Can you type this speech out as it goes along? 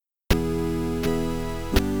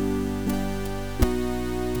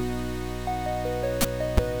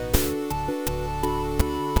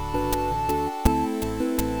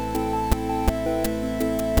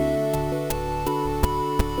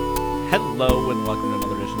Hello and welcome to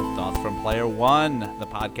another edition of Thoughts from Player One, the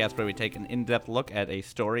podcast where we take an in-depth look at a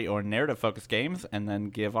story or narrative-focused games and then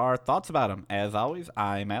give our thoughts about them. As always,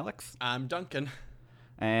 I'm Alex. I'm Duncan.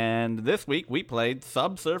 And this week we played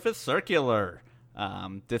Subsurface Circular.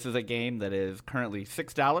 This is a game that is currently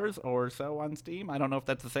 $6 or so on Steam. I don't know if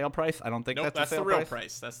that's the sale price. I don't think Nope, that's the sale real price.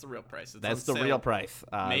 price. That's the real price. It's That's on the sale. real price.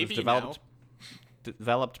 Maybe it was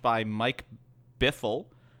developed by Mike Biffle,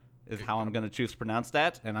 is how I'm going to choose to pronounce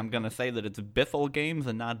that. And I'm going to say that it's Biffle Games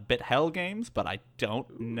and not BitHell Games, but I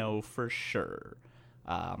don't know for sure.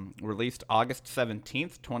 Released August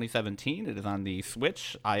 17th, 2017. It is on the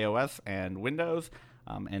Switch, iOS, and Windows.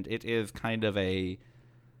 And it is kind of a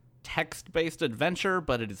text-based adventure,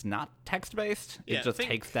 but it is not text-based. It just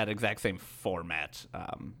takes that exact same format.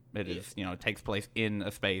 It takes place in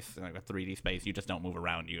a space, like a 3D space. You just don't move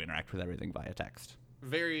around. You interact with everything via text.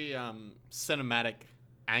 Very cinematic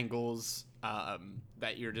angles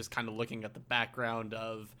that you're just kind of looking at the background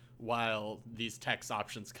of while these text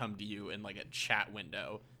options come to you in like a chat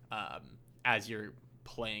window as you're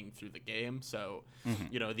playing through the game. So,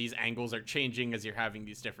 these angles are changing as you're having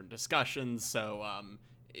these different discussions. So,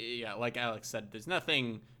 like Alex said, there's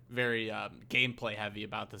nothing very gameplay heavy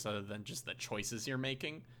about this other than just the choices you're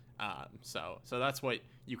making. So that's what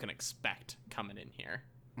you can expect coming in here.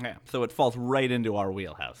 Yeah, so it falls right into our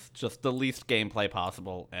wheelhouse. Just the least gameplay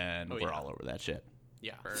possible, and we're all over that shit.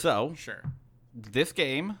 Yeah. So, sure. This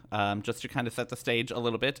game, just to kind of set the stage a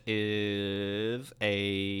little bit, is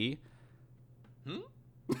a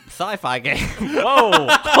sci-fi game. Whoa,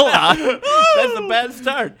 hold on. That's a bad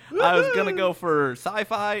start. I was going to go for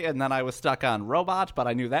sci-fi, and then I was stuck on robot, but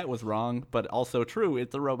I knew that was wrong, but also true.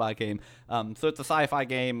 It's a robot game. So it's a sci-fi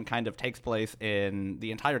game,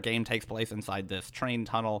 the entire game takes place inside this train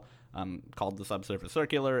tunnel called the Subsurface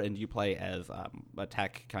Circular, and you play as a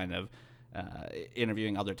tech kind of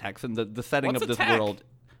interviewing other techs. And the setting What's of this a tech? world...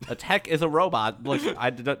 A tech is a robot. Look,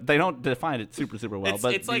 they don't define it super well,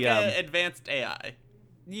 but it's like an advanced AI.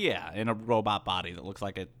 Yeah, in a robot body that looks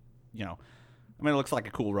like it looks like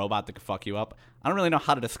a cool robot that could fuck you up. I don't really know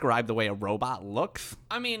how to describe the way a robot looks.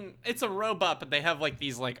 I mean, it's a robot, but they have like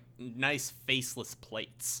these like nice faceless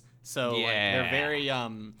plates. So like,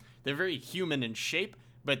 they're very human in shape,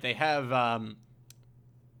 but they have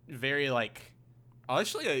very like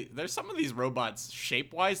actually there's some of these robots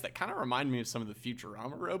shape-wise that kind of remind me of some of the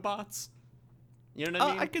Futurama robots. You know what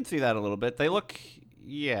I mean? I could see that a little bit. They look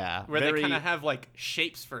where they kind of have like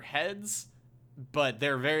shapes for heads, but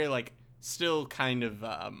they're very like still kind of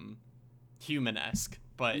human-esque,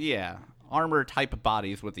 but armor type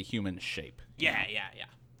bodies with a human shape. Yeah.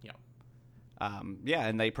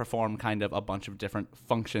 And they perform kind of a bunch of different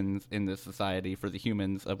functions in this society for the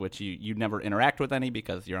humans, of which you never interact with any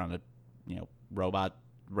because you're on a robot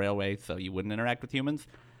railway, so you wouldn't interact with humans.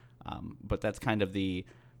 But that's kind of the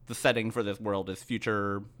setting for this world is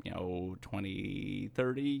future, 20,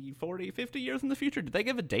 30, 40, 50 years in the future. Did they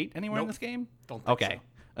give a date anywhere in this game? Don't think so.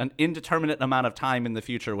 An indeterminate amount of time in the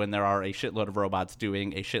future when there are a shitload of robots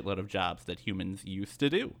doing a shitload of jobs that humans used to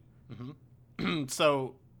do. Mm-hmm.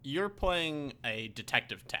 So you're playing a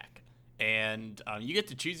detective tech, and you get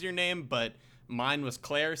to choose your name, but mine was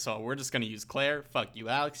Claire, so we're just going to use Claire. Fuck you,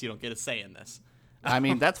 Alex. You don't get a say in this. I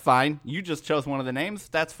mean, that's fine. You just chose one of the names.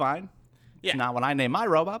 That's fine. Yeah. It's not what I name my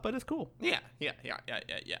robot, but it's cool. Yeah.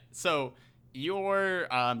 So you're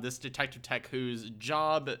this detective tech whose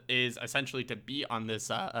job is essentially to be on this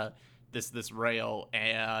this rail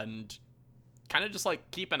and kind of just like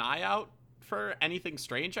keep an eye out for anything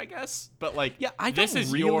strange, I guess. But like, I don't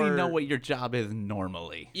really know what your job is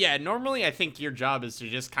normally. Yeah, normally I think your job is to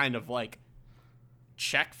just kind of like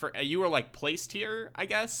check for you were like placed here, I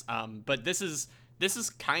guess. But this is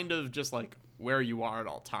kind of just like where you are at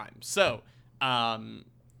all times. So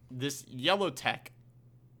this yellow tech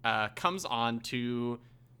comes on to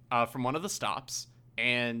from one of the stops,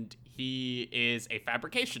 and he is a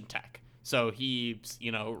fabrication tech. So he,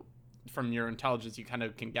 from your intelligence, you kind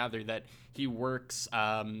of can gather that he works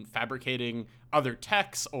fabricating other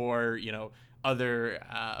techs or, other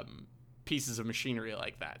pieces of machinery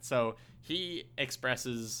like that. So he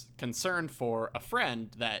expresses concern for a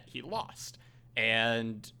friend that he lost,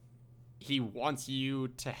 and he wants you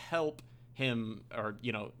to help him or,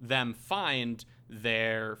 them find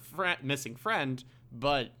their missing friend,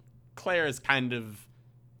 but Claire is kind of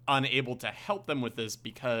unable to help them with this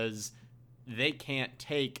because they can't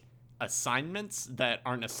take assignments that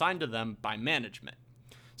aren't assigned to them by management.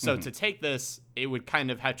 So to take this, it would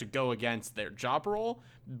kind of have to go against their job role,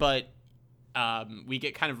 but we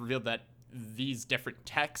get kind of revealed that these different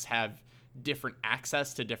techs have different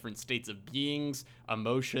access to different states of beings,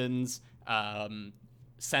 emotions,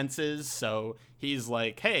 senses. So he's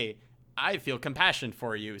like, hey, I feel compassion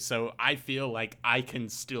for you, so I feel like I can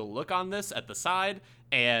still look on this at the side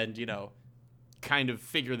and, kind of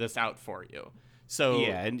figure this out for you. So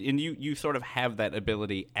Yeah, and you sort of have that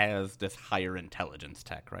ability as this higher intelligence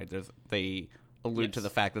tech, right? They allude to the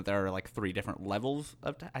fact that there are like 3 different levels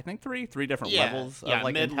of I think three different levels of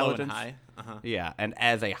like mid, intelligence. low, and high. Yeah, and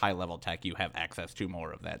as a high level tech, you have access to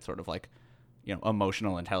more of that sort of like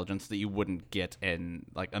emotional intelligence that you wouldn't get in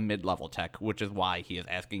like a mid level tech, which is why he is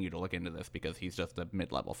asking you to look into this, because he's just a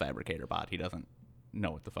mid level fabricator bot. He doesn't know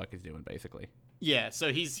what the fuck he's doing, basically. Yeah,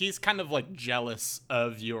 so he's kind of like jealous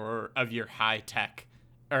of your high tech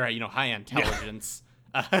or high intelligence.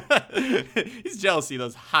 He's jealous of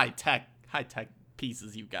those high tech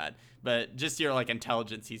pieces you got, but just your like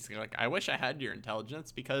intelligence. He's like, I wish I had your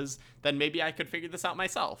intelligence, because then maybe I could figure this out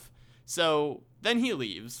myself. So then he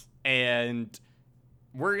leaves, and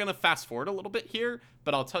we're gonna fast forward a little bit here,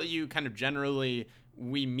 but I'll tell you kind of generally.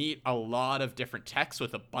 We meet a lot of different techs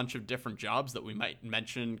with a bunch of different jobs that we might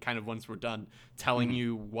mention kind of once we're done telling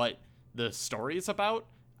you what the story is about.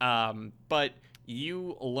 But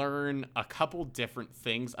you learn a couple different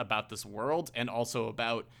things about this world, and also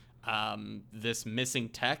about this missing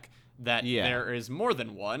tech, that there is more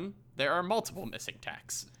than one. There are multiple missing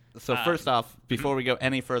techs. So first off, before we go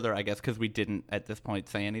any further, I guess, because we didn't at this point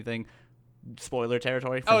say anything, spoiler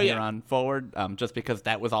territory from here on forward, just because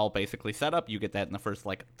that was all basically set up. You get that in the first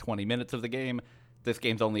like 20 minutes of the game. This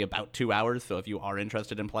game's only about 2 hours, so if you are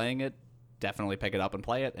interested in playing it, definitely pick it up and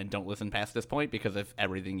play it, and don't listen past this point, because if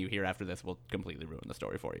everything you hear after this will completely ruin the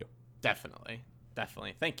story for you. Definitely.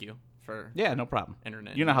 Thank you for no problem.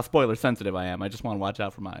 Internet. You know how spoiler sensitive I am. I just want to watch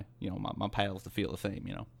out for my my pals to feel the same.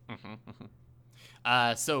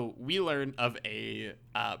 So we learn of a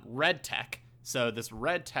red tech. So this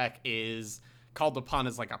red tech is called upon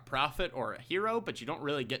as like a prophet or a hero, but you don't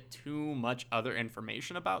really get too much other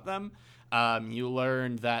information about them. You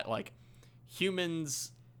learn that like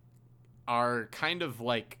humans are kind of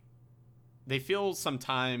like, they feel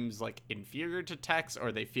sometimes like inferior to techs,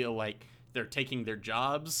 or they feel like they're taking their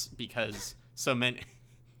jobs because so many.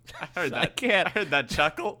 I heard that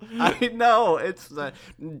chuckle. I know, it's the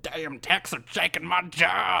damn techs are taking my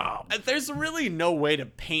job. There's really no way to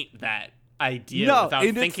paint that idea without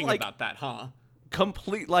thinking about that, huh?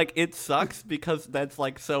 Complete, like, it sucks because that's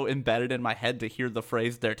like so embedded in my head to hear the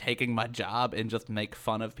phrase "they're taking my job" and just make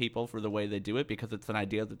fun of people for the way they do it, because it's an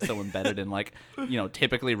idea that's so embedded in like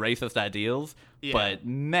typically racist ideals. But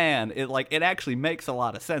man, it actually makes a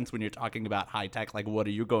lot of sense when you're talking about high tech. Like, what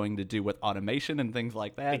are you going to do with automation and things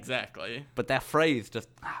like that? Exactly. But that phrase just,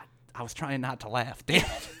 I was trying not to laugh. Damn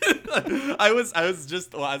it. I was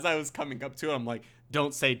just, as I was coming up to it, I'm like,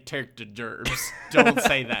 don't say Turk to Gerbs. Don't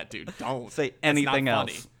say that, dude. Don't say anything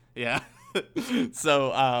else. Yeah.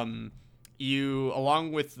 So, you,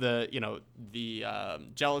 along with the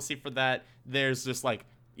jealousy for that, there's just like,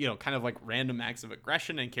 kind of like random acts of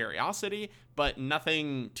aggression and curiosity, but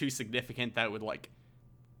nothing too significant that would like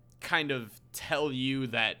kind of tell you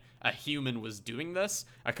that a human was doing this.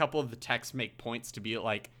 A couple of the texts make points to be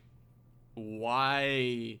like,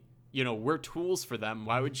 why, we're tools for them.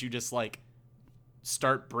 Why would you just like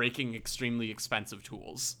start breaking extremely expensive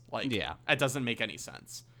tools? Like, it doesn't make any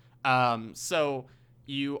sense. So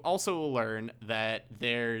you also learn that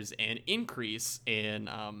there's an increase in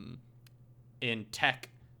tech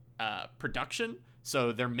production.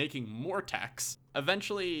 So they're making more techs.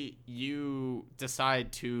 Eventually you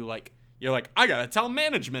decide to you're like, I gotta tell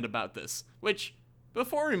management about this. Which,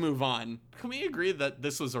 before we move on, can we agree that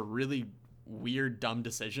this was a really weird, dumb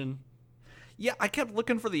decision? Yeah, I kept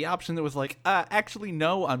looking for the option that was like, actually,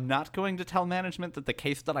 no, I'm not going to tell management that the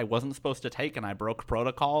case that I wasn't supposed to take and I broke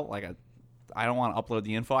protocol. Like, I don't want to upload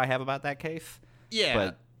the info I have about that case. Yeah.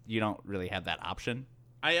 But you don't really have that option.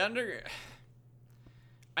 I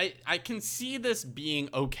can see this being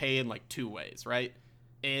okay in like 2 ways, right?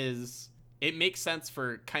 Is it makes sense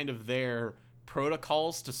for kind of their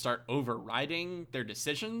protocols to start overriding their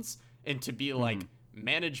decisions and to be like,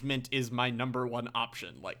 management is my number one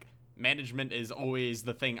option. Like, management is always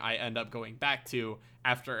the thing I end up going back to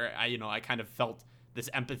after I kind of felt this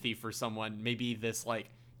empathy for someone. Maybe this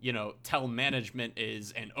tell management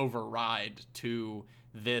is an override to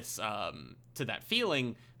this to that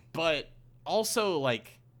feeling, but also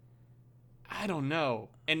like, I don't know.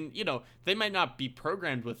 And they might not be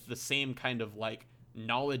programmed with the same kind of like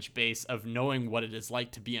knowledge base of knowing what it is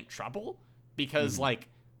like to be in trouble, because like,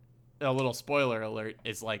 a little spoiler alert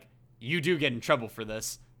is like, you do get in trouble for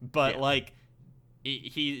this. But like,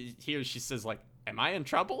 he or she says like, am I in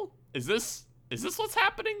trouble? Is this what's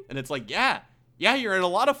happening? And it's like, yeah, yeah, you're in a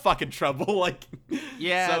lot of fucking trouble. Like,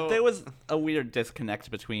 Yeah, so, there was a weird disconnect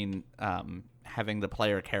between having the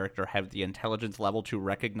player character have the intelligence level to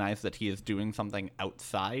recognize that he is doing something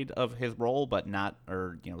outside of his role, but not,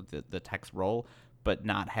 or the text role, but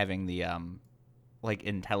not having the like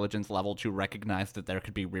intelligence level to recognize that there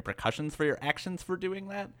could be repercussions for your actions for doing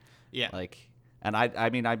that. yeah. Like, and I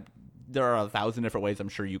mean, there are 1,000 different ways I'm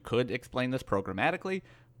sure you could explain this programmatically,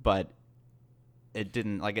 but it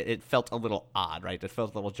didn't, like, it felt a little odd, right? It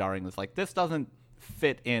felt a little jarring. It's like, this doesn't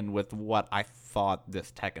fit in with what I thought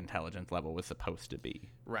this tech intelligence level was supposed to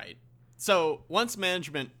be. Right. So once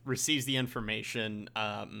management receives the information,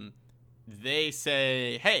 they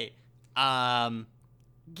say, hey,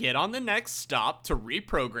 get on the next stop to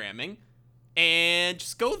reprogramming and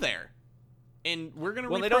just go there. And we're going to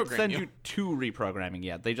reprogram Well, they don't send you to reprogramming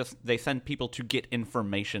yet. They send people to get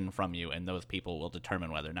information from you, and those people will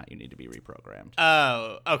determine whether or not you need to be reprogrammed.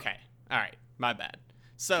 Oh, okay. All right. My bad.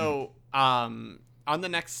 So, on the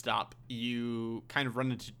next stop, you kind of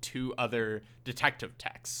run into two other detective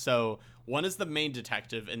techs. So, one is the main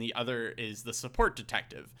detective, and the other is the support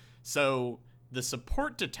detective. So, the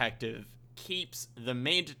support detective keeps the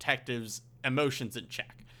main detective's emotions in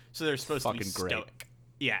check. So, they're supposed to be stoic. Great.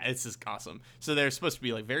 Yeah, it's just awesome. So, they're supposed to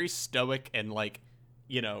be like very stoic and like,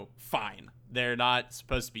 fine. They're not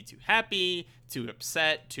supposed to be too happy, too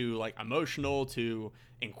upset, too like emotional, too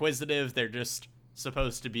inquisitive. They're just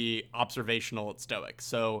supposed to be observational and stoic.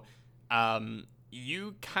 So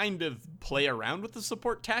you kind of play around with the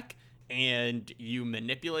support tech and you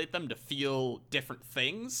manipulate them to feel different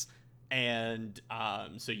things. And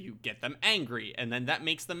so you get them angry, and then that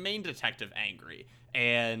makes the main detective angry.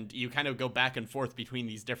 And you kind of go back and forth between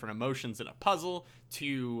these different emotions in a puzzle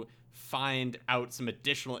to find out some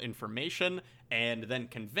additional information and then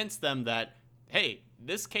convince them that, hey,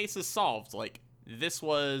 this case is solved. Like, this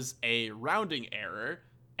was a rounding error,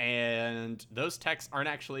 and those texts aren't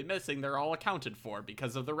actually missing. They're all accounted for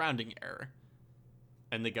because of the rounding error.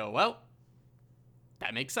 And they go, well,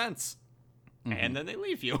 that makes sense. Mm-hmm. And then they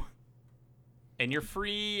leave you. And you're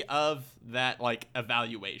free of that, like,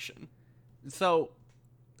 evaluation. So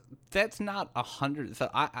that's not 100. So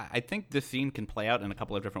I think this scene can play out in a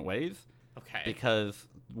couple of different ways. Okay. Because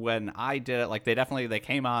when I did it, like, they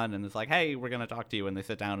came on and it's like, hey, we're going to talk to you. And they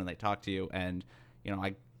sit down and they talk to you. And,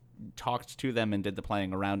 I talked to them and did the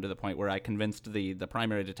playing around to the point where I convinced the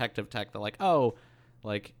primary detective tech, they're like, oh,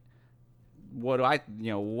 like, what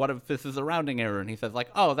if this is a rounding error? And he says, like,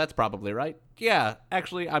 oh, that's probably right. Yeah,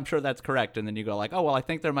 actually, I'm sure that's correct. And then you go like, oh, well, I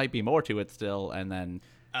think there might be more to it still. And then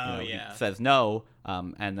he says no.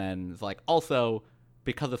 And then it's like, also,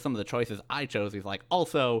 because of some of the choices I chose, he's like,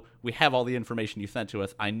 also, we have all the information you sent to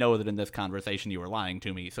us. I know that in this conversation you were lying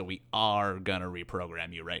to me, so we are going to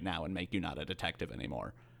reprogram you right now and make you not a detective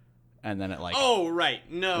anymore. And then it like... Oh, right.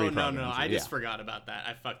 No. I just forgot about that.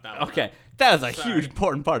 I fucked that one Okay. up. That was a huge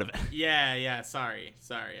important part of it. Yeah. Sorry.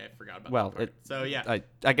 I forgot about that part. So, yeah.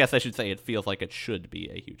 I guess I should say it feels like it should be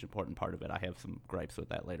a huge important part of it. I have some gripes with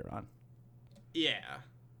that later on. Yeah.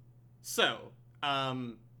 So,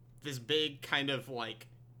 this big kind of, like,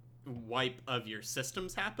 wipe of your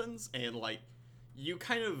systems happens, and, like, you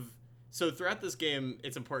kind of... So, throughout this game,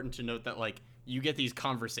 it's important to note that, like, you get these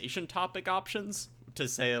conversation topic options to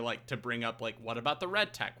say, like, to bring up, like, what about the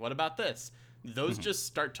red tech? What about this? Those just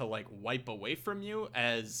start to, like, wipe away from you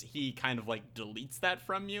as he kind of, like, deletes that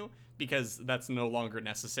from you because that's no longer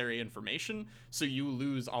necessary information. So you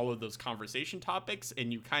lose all of those conversation topics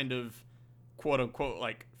and you kind of, quote unquote,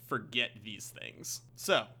 like, forget these things.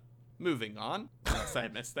 So, moving on, unless I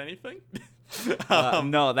missed anything.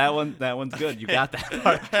 No, that one's good. You got that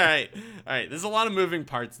part. All right. There's a lot of moving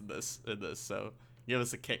parts in this, so give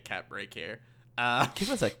us a Kit Kat break here. Give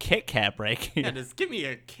us a Kit Kat break here. Yeah, just give me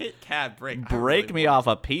a Kit Kat break. Break me off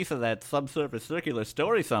a piece of that subsurface circular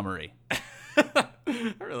story summary.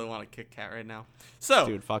 I really want a Kit Kat right now. So,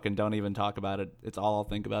 dude, fucking don't even talk about it. It's all I'll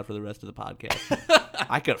think about for the rest of the podcast.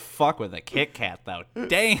 I could fuck with a Kit Kat though.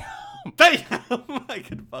 Damn. I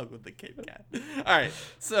could fuck with the Kit Kat. All right.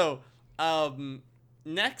 So,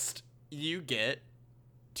 next you get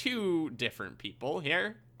two different people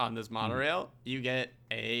here on this monorail. You get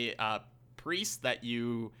a priest that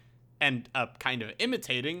you end up kind of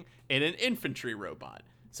imitating in an infantry robot.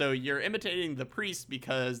 So you're imitating the priest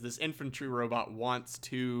because this infantry robot wants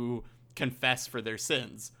to confess for their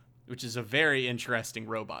sins, which is a very interesting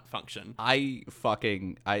robot function. I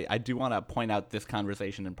do want to point out this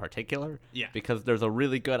conversation in particular. Yeah. Because there's a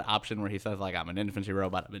really good option where he says, like, I'm an infantry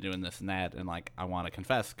robot, I've been doing this and that, and, like, I want to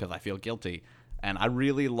confess because I feel guilty. And I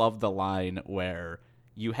really love the line where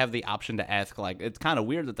you have the option to ask, like, it's kind of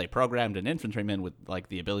weird that they programmed an infantryman with, like,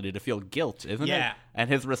 the ability to feel guilt, isn't it? Yeah. And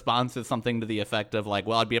his response is something to the effect of, like,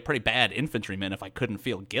 well, I'd be a pretty bad infantryman if I couldn't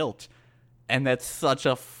feel guilt. And that's such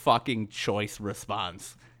a fucking choice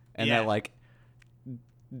response. And Yeah. that, like,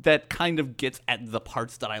 that kind of gets at the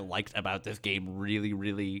parts that I liked about this game really,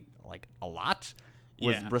 really, like, a lot.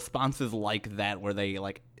 Was Yeah. responses like that where they,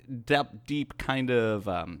 like, deep kind of,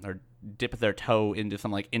 or dip their toe into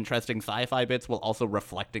some, like, interesting sci-fi bits while also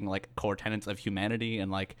reflecting, like, core tenets of humanity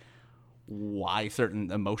and, like, why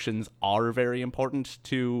certain emotions are very important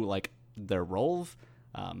to, like, their roles.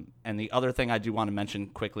 And the other thing I do want to mention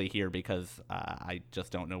quickly here, because I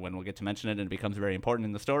just don't know when we'll get to mention it and it becomes very important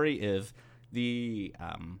in the story, is the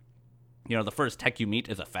the first tech you meet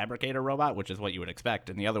is a fabricator robot, which is what you would expect,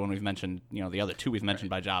 and the other one we've mentioned, the other two we've mentioned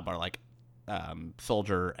by job are like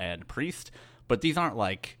soldier and priest, but these aren't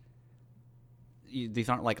like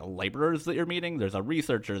laborers that you're meeting. There's a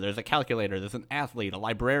researcher, there's a calculator, there's an athlete, a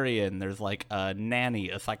librarian, there's like a nanny,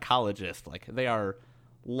 a psychologist. Like, they are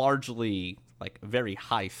largely like very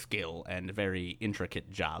high skill and very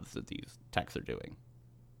intricate jobs that these techs are doing.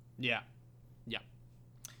 Yeah.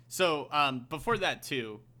 So before that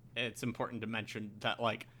too, it's important to mention that,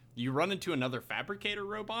 like, you run into another fabricator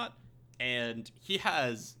robot and he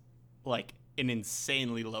has like an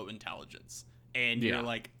insanely low intelligence, and you're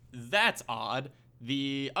like, that's odd.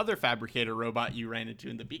 The other fabricator robot you ran into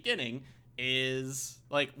in the beginning is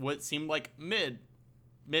like what seemed like mid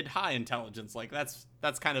high intelligence. Like,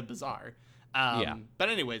 that's kind of bizarre. But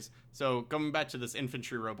anyways, so going back to this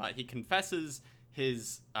infantry robot, he confesses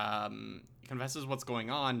what's going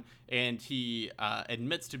on, and he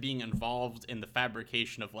admits to being involved in the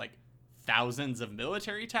fabrication of like thousands of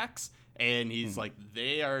military techs, and he's like,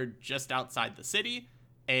 they are just outside the city,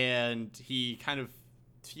 and he kind of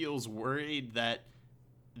feels worried that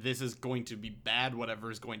this is going to be bad,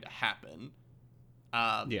 whatever is going to happen.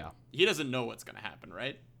 He doesn't know what's going to happen,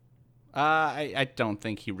 right? I don't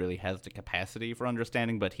think he really has the capacity for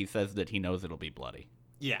understanding, but he says that he knows it'll be bloody.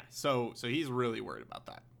 Yeah, so he's really worried about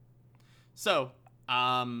that. So,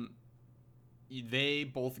 they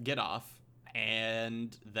both get off,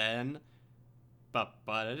 and then, the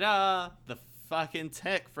fucking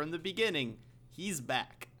tech from the beginning, he's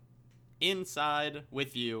back inside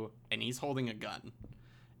with you, and he's holding a gun.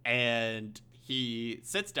 And he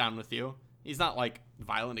sits down with you. He's not, like,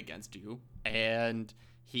 violent against you, and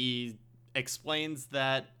he explains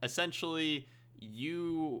that essentially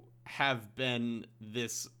you have been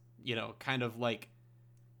this, kind of like,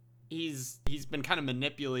 he's been kind of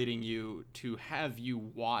manipulating you to have you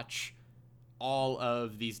watch all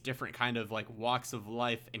of these different kind of like walks of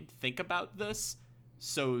life and think about this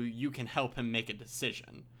so you can help him make a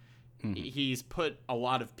decision. He's put a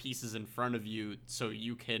lot of pieces in front of you so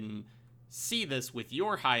you can see this with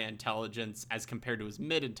your high intelligence as compared to his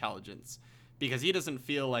mid intelligence, because he doesn't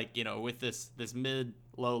feel like, with this mid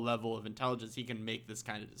low level of intelligence, he can make this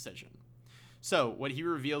kind of decision. So what he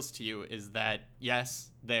reveals to you is that, yes,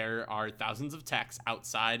 there are thousands of techs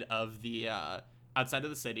outside of the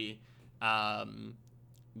city. And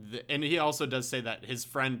he also does say that his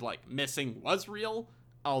friend, like, missing was real,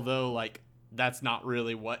 although, like, that's not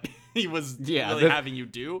really what he was having you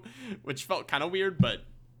do, which felt kind of weird, but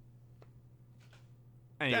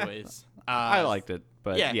anyways. I liked it,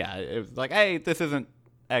 but yeah, it was like, hey, this isn't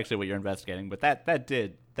actually what you're investigating, but that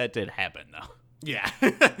did happen, though. Yeah.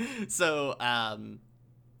 So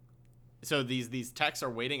these techs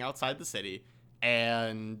are waiting outside the city,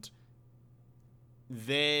 and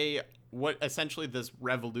what essentially this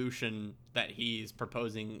revolution that he's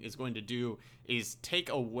proposing is going to do is take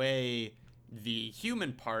away the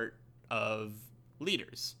human part of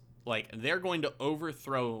leaders. Like, they're going to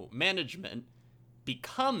overthrow management,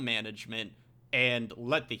 become management, and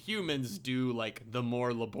let the humans do, like, the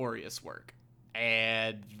more laborious work.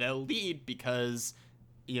 And they'll lead because,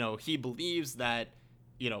 he believes that,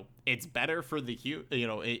 it's better for the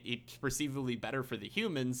it's perceivably better for the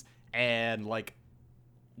humans, and, like,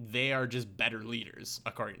 they are just better leaders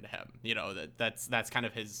according to him. That's kind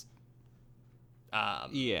of his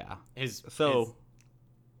his thought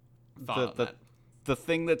on that. The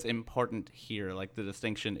thing that's important here, like the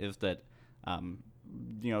distinction, is that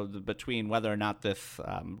between whether or not this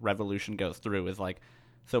revolution goes through is like,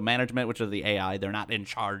 so management, which is the AI, they're not in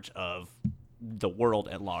charge of the world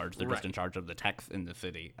at large. They're just in charge of the techs in the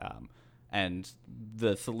city. And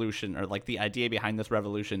the solution, or like the idea behind this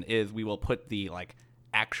revolution, is we will put the like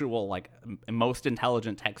actual like most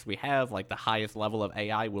intelligent techs we have, like the highest level of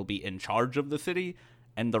AI, will be in charge of the city,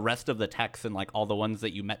 and the rest of the techs and like all the ones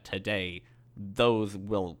that you met today,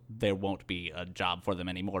 there won't be a job for them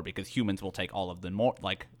anymore because humans will take all of the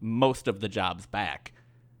most of the jobs back,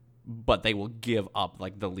 but they will give up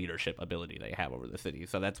like the leadership ability they have over the city.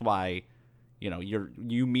 So that's why,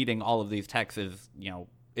 you meeting all of these techs is,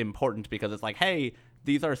 important, because it's like, hey,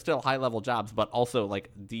 these are still high level jobs, but also like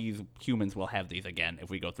these humans will have these again if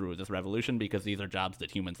we go through with this revolution, because these are jobs that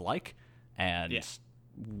humans like, and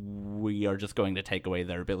we are just going to take away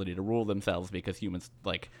their ability to rule themselves because humans,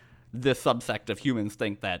 like this subsect of humans,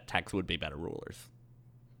 think that techs would be better rulers.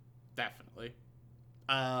 Definitely.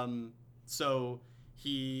 So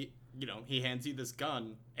he hands you this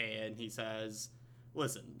gun and he says,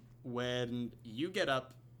 listen, when you get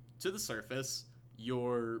up to the surface,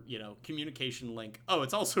 your, communication link. Oh,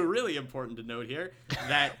 it's also really important to note here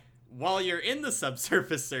that while you're in the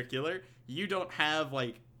subsurface circular, you don't have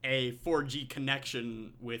like a 4G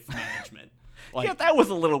connection with management. Like, yeah, that was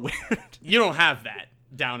a little weird. You don't have that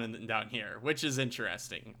down here, which is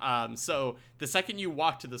interesting. So the second you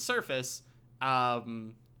walk to the surface,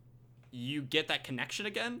 you get that connection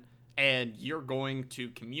again, and you're going to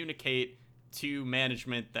communicate to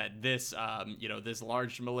management that this, this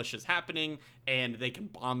large militia is happening, and they can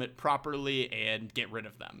bomb it properly and get rid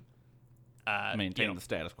of them. Maintaining the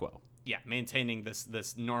status quo. Yeah, maintaining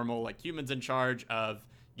this normal, like, humans in charge of,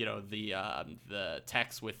 the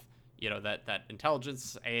techs with, that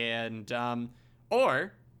intelligence, and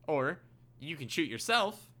or you can shoot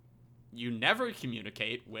yourself. You never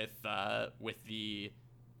communicate with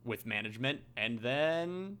management, and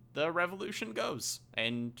then the revolution goes,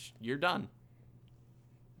 and you're done.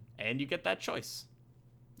 And you get that choice.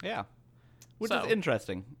 Yeah. Which is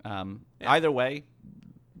interesting. Either way,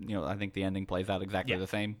 I think the ending plays out exactly the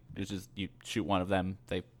same. It's just you shoot one of them,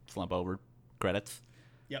 they slump over, credits.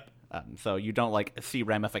 Yep. So you don't like see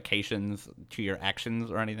ramifications to your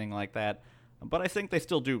actions or anything like that. But I think they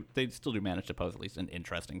still do manage to pose at least an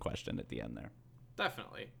interesting question at the end there.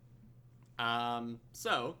 Definitely.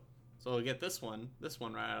 So we'll get this one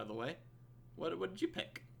right out of the way. What did you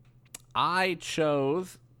pick? I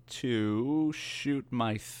chose to shoot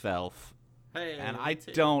myself. Hey, and I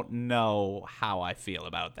don't know how I feel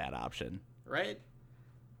about that option. Right?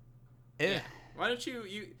 Yeah. Why don't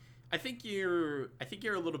you I think you're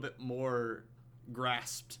a little bit more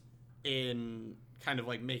grasped in kind of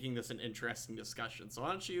like making this an interesting discussion. So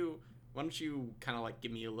why don't you kind of like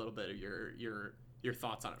give me a little bit of your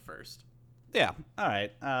thoughts on it first? Yeah. All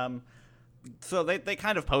right. So they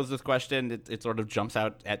kind of pose this question. It sort of jumps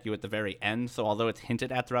out at you at the very end. So although it's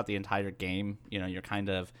hinted at throughout the entire game, you're kind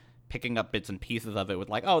of picking up bits and pieces of it with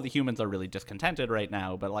like, oh, the humans are really discontented right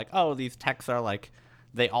now, but like, oh, these techs are like,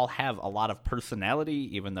 they all have a lot of personality,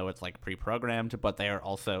 even though it's like pre-programmed, but they are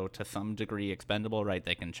also to some degree expendable, right?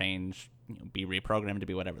 They can change, be reprogrammed to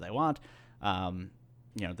be whatever they want.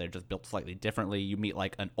 They're just built slightly differently. You meet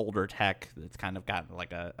like an older tech that's kind of got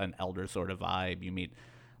like an elder sort of vibe. You meet,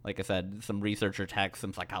 like I said, some researcher techs,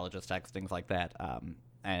 some psychologist techs, things like that.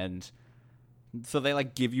 And so they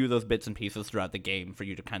like give you those bits and pieces throughout the game for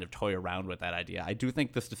you to kind of toy around with that idea. I do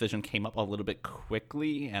think this decision came up a little bit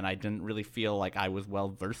quickly, and I didn't really feel like I was well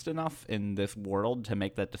versed enough in this world to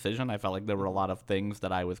make that decision. I felt like there were a lot of things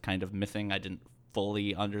that I was kind of missing. I didn't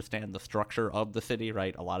fully understand the structure of the city,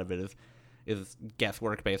 right? A lot of it is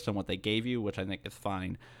guesswork based on what they gave you, which I think is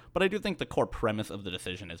fine. But I do think the core premise of the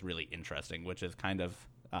decision is really interesting, which is kind of,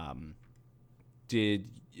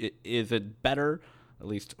 is it better, at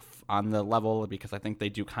least on the level, because I think they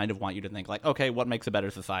do kind of want you to think like, okay, what makes a better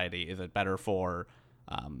society? Is it better for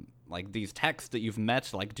like these techs that you've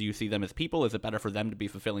met? Like, do you see them as people? Is it better for them to be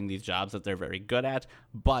fulfilling these jobs that they're very good at,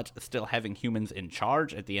 but still having humans in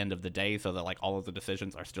charge at the end of the day, so that like all of the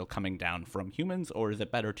decisions are still coming down from humans? Or is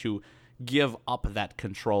it better to give up that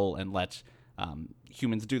control and let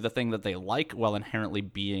humans do the thing that they like while inherently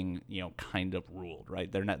being, kind of ruled,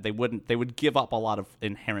 right? They would give up a lot of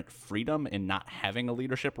inherent freedom in not having a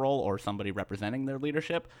leadership role or somebody representing their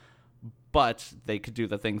leadership, but they could do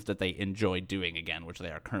the things that they enjoy doing again, which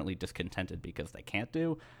they are currently discontented because they can't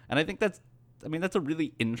do. And I think that's a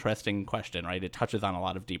really interesting question, right? It touches on a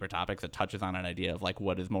lot of deeper topics. It touches on an idea of like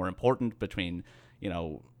what is more important between,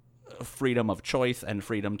 freedom of choice and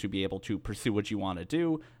freedom to be able to pursue what you want to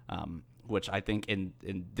do, which I think in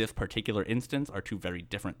this particular instance are two very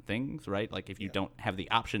different things, right? Like if you don't have the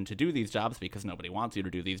option to do these jobs because nobody wants you to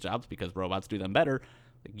do these jobs because robots do them better,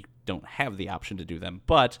 you don't have the option to do them.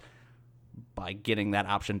 But by getting that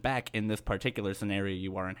option back in this particular scenario,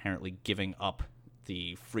 you are inherently giving up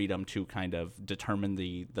the freedom to kind of determine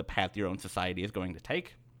the path your own society is going to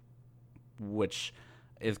take, which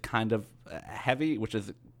is kind of heavy, which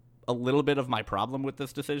is a little bit of my problem with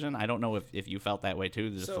this decision. I don't know if you felt that way too.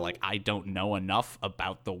 Just So- like, I don't know enough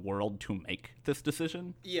about the world to make this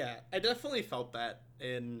decision. Yeah, I definitely felt that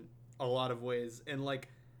in a lot of ways. And like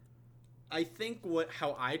I think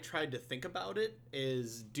how I tried to think about it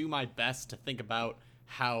is Do my best to think about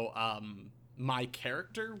how my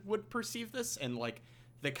character would perceive this, and like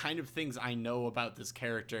the kind of things I know about this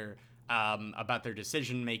character, about their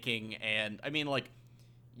decision making. And I mean, like,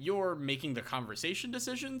 you're making the conversation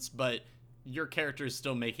decisions, but your character is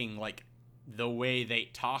still making like the way they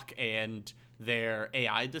talk and their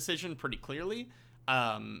AI decision pretty clearly.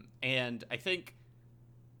 And I think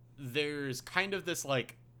there's kind of this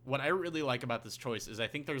like, what I really like about this choice is I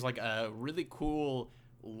think there's like a really cool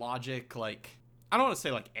logic, like, I don't want to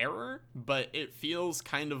say like error, but it feels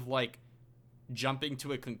kind of like jumping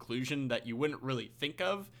to a conclusion that you wouldn't really think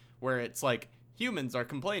of, where it's like humans are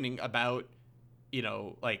complaining about, you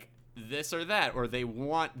know, like this or that, or they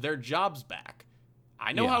want their jobs back.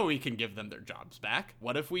 I know Yeah. how we can give them their jobs back.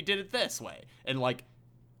 What if we did it this way? And like,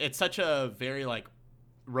 it's such a very like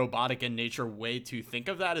robotic in nature way to think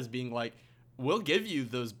of that, as being like, we'll give you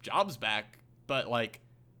those jobs back, but like,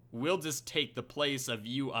 we'll just take the place of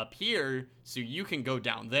you up here so you can go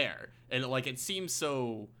down there. And like, it seems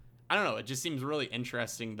so, I don't know, it just seems really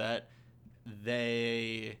interesting that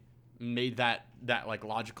they made that like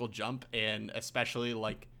logical jump. And especially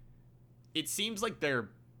like, it seems like their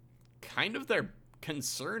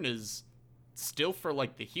concern is still for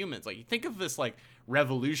like the humans. Like, you think of this like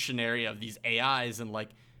revolutionary of these AIs, and like,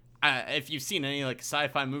 if you've seen any like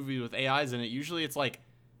sci-fi movies with AIs in it, usually it's like,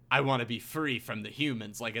 I want to be free from the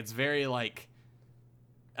humans. Like, it's very like,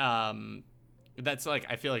 that's like,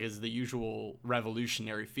 I feel like is the usual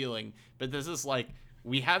revolutionary feeling. But this is like,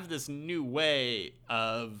 we have this new way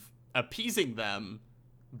of appeasing them,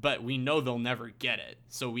 but we know they'll never get it,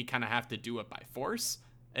 so we kind of have to do it by force.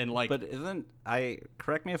 And like, But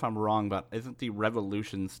correct me if I'm wrong, but isn't the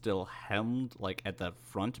revolution still hemmed like at the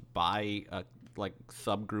front by a like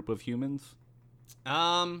subgroup of humans?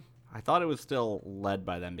 I thought it was still led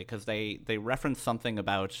by them, because they referenced something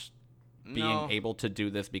about being No. able to do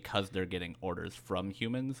this because they're getting orders from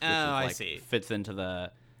humans, which Oh, is, I like, see. fits into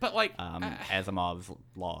the but like, Asimov's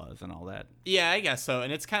laws and all that. yeah, I guess so.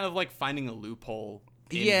 And it's kind of like finding a loophole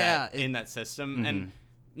in Yeah, in that system. And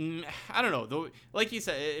I don't know, though, like you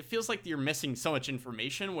said, it feels like you're missing so much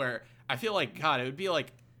information, where I feel like, God, it would be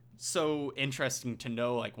like so interesting to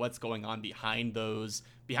know like what's going on behind those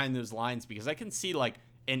lines, because I can see like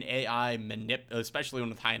an AI especially one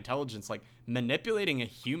with high intelligence, like manipulating a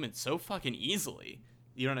human so fucking easily.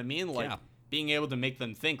 You know what I mean? Like, Yeah. being able to make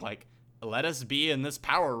them think like, let us be in this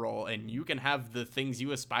power role and you can have the things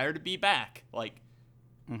you aspire to be back. Like,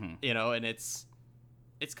 you know, and it's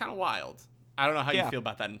kind of wild. I don't know how you Yeah. feel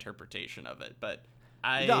about that interpretation of it, but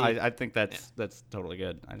I think that's totally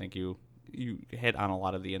good. I think you hit on a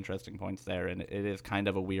lot of the interesting points there, and it is kind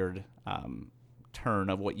of a weird turn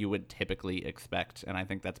of what you would typically expect, and I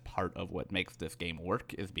think that's part of what makes this game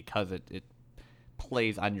work, is because it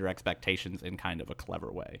plays on your expectations in kind of a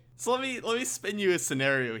clever way. So let me spin you a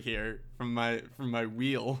scenario here from my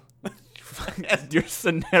wheel. Your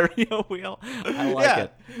scenario wheel, I like Yeah.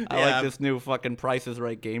 it. I Yeah. like this new fucking Price is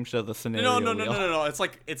Right game show. The scenario No. wheel. It's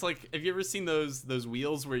like, have you ever seen those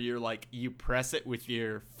wheels where you're like, you press it with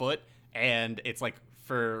your foot and it's like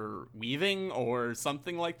for weaving or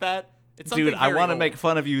something like that? It's something Dude, I very want to old. make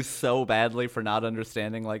fun of you so badly for not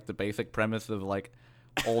understanding like the basic premise of like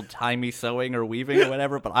old-timey sewing or weaving or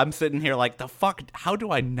whatever, but I'm sitting here like, the fuck, how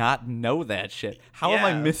do I not know that shit? How am I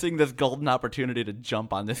Yeah. missing this golden opportunity to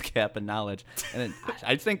jump on this gap in knowledge? And then,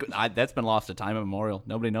 I think that's been lost to time immemorial.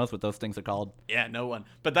 Nobody knows what those things are called. Yeah, no one.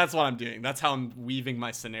 But that's what I'm doing. That's how I'm weaving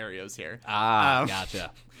my scenarios here.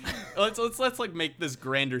 Gotcha. Let's like make this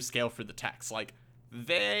grander scale for the text. Like,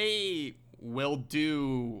 they will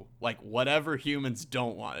do like whatever humans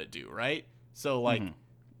don't want to do, right? So like,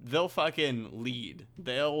 they'll fucking lead.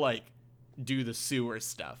 They'll like do the sewer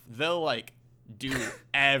stuff. They'll like do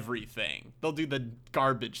everything. They'll do the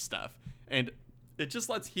garbage stuff. And it just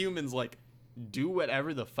lets humans like do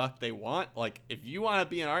whatever the fuck they want. Like, if you want to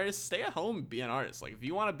be an artist, stay at home and be an artist. Like, if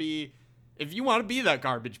you want to be that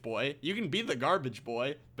garbage boy, you can be the garbage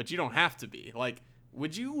boy, but you don't have to be. Like,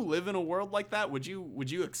 would you live in a world like that? Would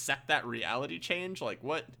you accept that reality change? Like,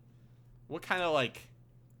 what kind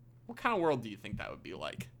of world do you think that would be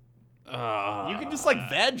like? You can just like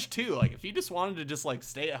veg too. Like, if you just wanted to just like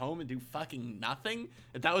stay at home and do fucking nothing,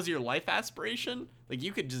 if that was your life aspiration, like,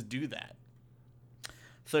 you could just do that.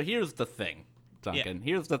 So here's the thing, Duncan.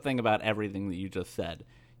 Here's the thing about everything that you just said.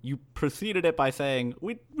 you preceded it by saying,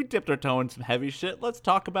 we dipped our toe in some heavy shit. Let's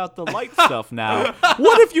talk about the light stuff now.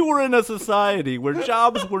 What if you were in a society where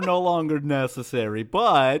jobs were no longer necessary,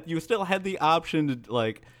 but you still had the option to,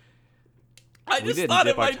 like, I we just didn't thought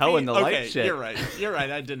dip it our might toe be... in the okay, light shit. You're right.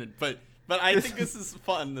 I didn't. But I think this is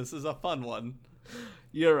fun. This is a fun one.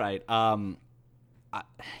 You're right.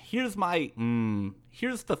 Here's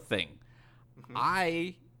the thing.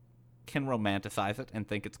 I can romanticize it and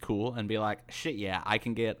think it's cool and be like, shit, yeah, I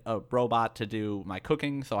can get a robot to do my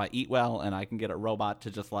cooking so I eat well, and I can get a robot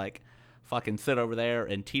to just, like, fucking sit over there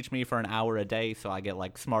and teach me for an hour a day so I get,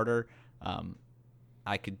 like, smarter.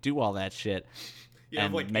 I could do all that shit. You and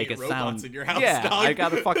have, like, make 8 it robots sound in your house, yeah, dog. I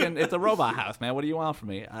got a fucking it's a robot house, man. What do you want from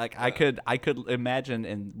me? Like I could imagine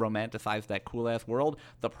and romanticize that cool ass world.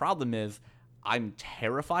 The problem is I'm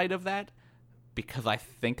terrified of that because I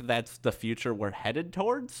think that's the future we're headed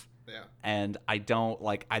towards. Yeah. And I don't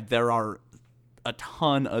there are a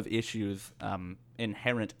ton of issues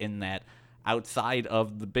inherent in that outside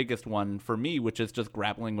of the biggest one for me, which is just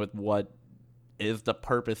grappling with what is the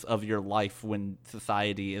purpose of your life when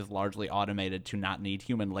society is largely automated to not need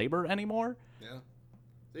human labor anymore? Yeah.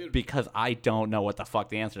 Dude. Because I don't know what the fuck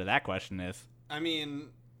the answer to that question is. I mean,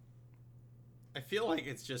 I feel like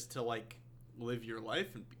it's just to, like, live your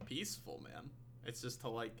life and be peaceful, man. It's just to,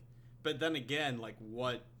 like, but then again, like,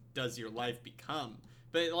 what does your life become?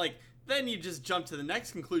 But, like, then you just jump to the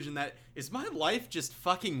next conclusion that, is my life just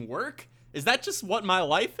fucking work? Is that just what my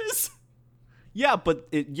life is? Yeah,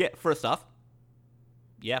 but first off,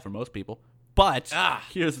 yeah, for most people. But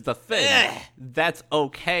here's the thing. That's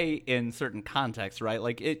okay in certain contexts, right?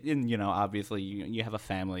 Like, obviously you have a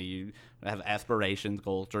family, you have aspirations,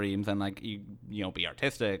 goals, dreams, and, like, you be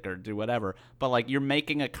artistic or do whatever. But, like, you're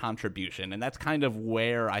making a contribution, and that's kind of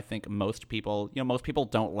where I think most people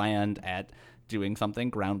don't land at doing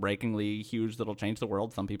something groundbreakingly huge that'll change the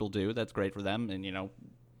world. Some people do. That's great for them, and,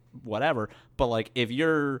 whatever. But, like, if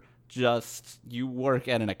you work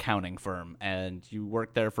at an accounting firm and you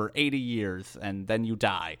work there for 80 years and then you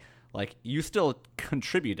die, like, you still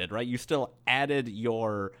contributed, right? You still added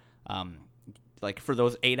your, for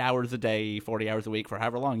those 8 hours a day, 40 hours a week, for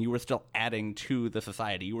however long, you were still adding to the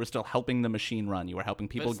society. You were still helping the machine run. You were helping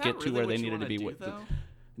people get to where they needed to be.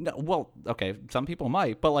 No, well, okay, some people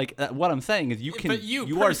might, but, like, what I'm saying is you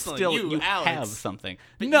have something.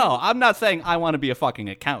 But no, I'm not saying I want to be a fucking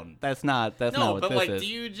accountant. That's not what this is. No, but, like, do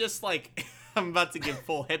you just, like, I'm about to get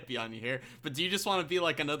full hippie on you here, but do you just want to be,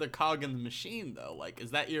 like, another cog in the machine, though? Like,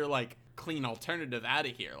 is that your, like, clean alternative out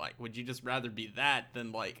of here? Like, would you just rather be that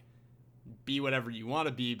than, like, be whatever you want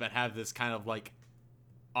to be, but have this kind of, like,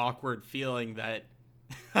 awkward feeling that,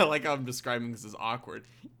 I like how I'm describing this as awkward.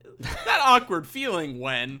 That awkward feeling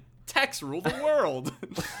when techs rule the world.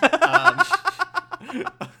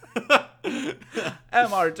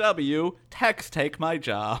 MRW, techs take my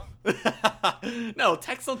job. No,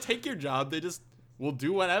 techs don't take your job. They just will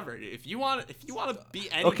do whatever. If you want to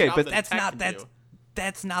be any okay, job but that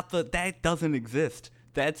that doesn't exist.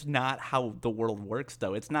 That's not how the world works,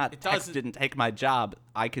 though. It's not, techs didn't take my job,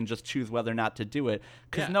 I can just choose whether or not to do it.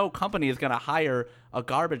 Because no company is going to hire a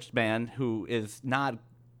garbage man who is not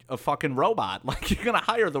a fucking robot. Like, you're going to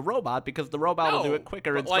hire the robot because the robot will do it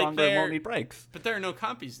quicker and stronger and won't need breaks. But there are no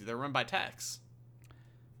companies. They're run by techs.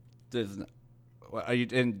 Are you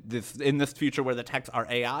in this future where the techs are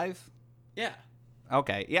AIs? Yeah.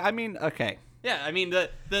 Okay. Yeah, I mean, okay. Yeah, I mean,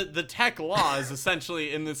 the tech law is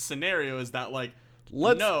essentially in this scenario is that, like,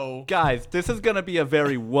 guys, this is going to be a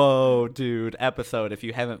very whoa, dude episode if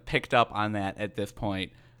you haven't picked up on that at this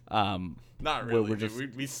point. Not really,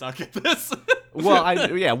 we suck at this. Well,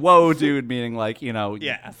 whoa, dude, meaning, like,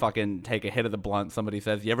 fucking take a hit of the blunt. Somebody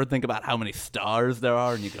says, you ever think about how many stars there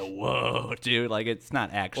are? And you go, whoa, dude, like, it's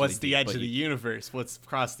not actually What's the edge of the universe? What's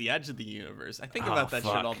across the edge of the universe? I think about that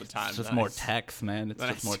shit all the time. It's just more text, man. It's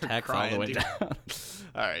just more text all the way down. All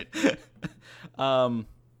right.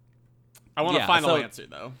 I want a final answer,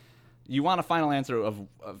 though. You want a final answer of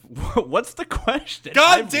what's the question?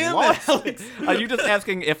 God damn it, Alex. Are you just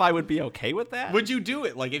asking if I would be okay with that? Would you do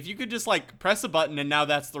it? Like, if you could just, like, press a button and now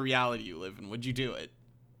that's the reality you live in, would you do it?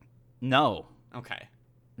 No. Okay.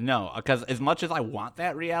 No, because as much as I want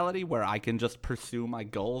that reality where I can just pursue my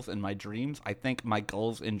goals and my dreams, I think my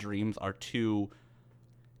goals and dreams are too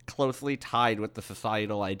closely tied with the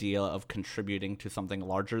societal idea of contributing to something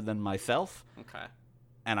larger than myself. Okay.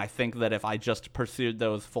 And I think that if I just pursued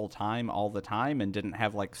those full time all the time and didn't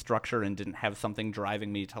have, like, structure and didn't have something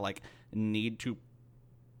driving me to, like, need to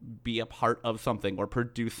be a part of something or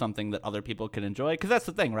produce something that other people can enjoy, because that's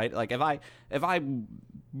the thing, right? Like, if I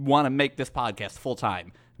want to make this podcast full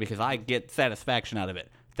time because I get satisfaction out of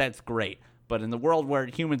it, that's great. But in the world where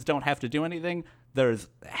humans don't have to do anything, there's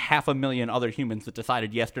 500,000 other humans that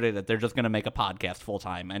decided yesterday that they're just going to make a podcast full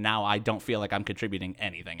time, and now I don't feel like I'm contributing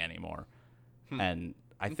anything anymore. And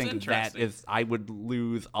I think that is, I would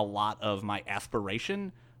lose a lot of my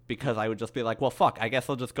aspiration, because I would just be like, well, fuck, I guess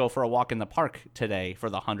I'll just go for a walk in the park today for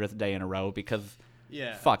the 100th day in a row, because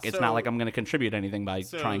fuck, it's not like I'm going to contribute anything by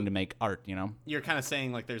trying to make art, you know? You're kind of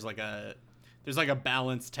saying like there's like a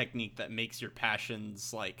balance technique that makes your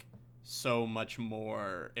passions like so much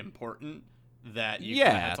more important that you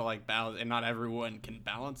kind of have to like balance, and not everyone can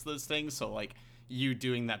balance those things. So like you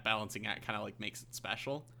doing that balancing act kind of like makes it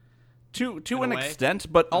special. To an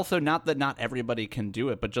extent, but also not that not everybody can do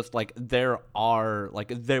it, but just like there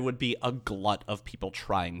would be a glut of people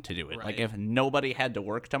trying to do it. Right. Like if nobody had to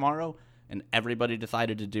work tomorrow and everybody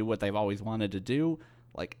decided to do what they've always wanted to do,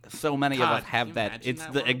 like so many of us have that. It's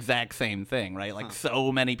the exact same thing, right? Like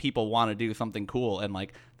so many people want to do something cool, and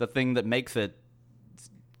like the thing that makes it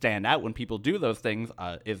stand out when people do those things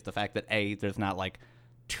is the fact that A, there's not like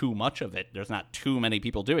too much of it. There's not too many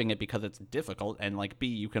people doing it because it's difficult, and like B,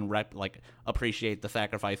 you can appreciate the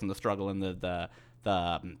sacrifice and the struggle and the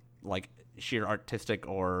like sheer artistic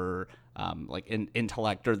or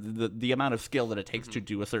intellect or the amount of skill that it takes to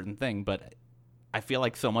do a certain thing. But I feel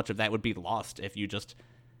like so much of that would be lost if you just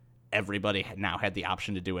everybody now had the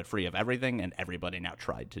option to do it free of everything, and everybody now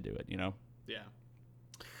tried to do it, you know? Yeah.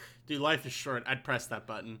 Dude, life is short. I'd press that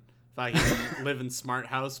button. If I can live in Smart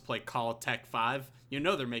House, play Call of Tech 5, you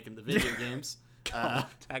know they're making the video games.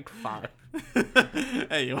 Tech 5.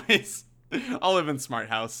 Anyways, I'll live in Smart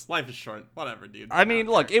House. Life is short. Whatever, dude. I mean,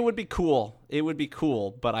 look, it would be cool. It would be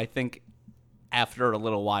cool, but I think after a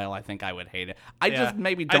little while, I think I would hate it. I just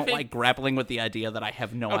maybe don't like grappling with the idea that I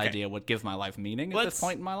have no idea what gives my life meaning at this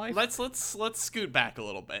point in my life. Let's scoot back a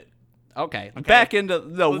little bit. Okay. Back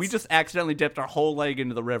into we just accidentally dipped our whole leg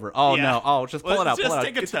into the river. Oh no! Oh, just pull it out. Pull it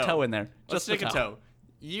out. Get the toe in there. Just take a toe.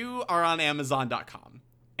 You are on Amazon.com,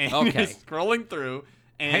 and you're scrolling through.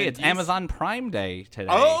 And hey, it's Amazon Prime Day today.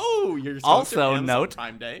 Oh, you're also Amazon note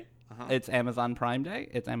Prime Day. It's Amazon Prime Day.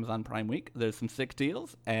 It's Amazon Prime Week. There's some sick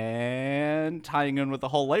deals, and tying in with the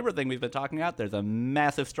whole labor thing we've been talking about, there's a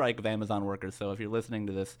massive strike of Amazon workers. So if you're listening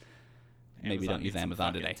to this, maybe don't use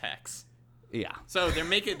Amazon today. Techs. Yeah. So they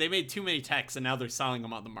made too many techs, and now they're selling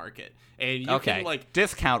them on the market. And you can like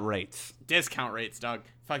discount rates, dog.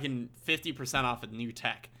 Fucking 50% off a new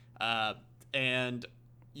tech. And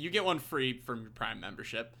you get one free from your Prime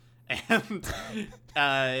membership. And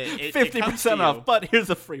 50% off, but here's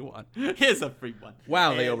a free one. Here's a free one.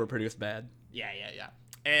 Wow, they overproduced bad. Yeah.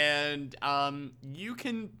 And you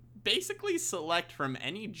can basically select from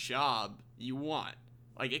any job you want.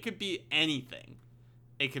 Like it could be anything.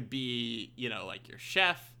 It could be, like your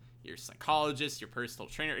chef, your psychologist, your personal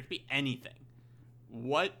trainer. It could be anything.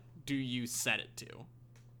 What do you set it to?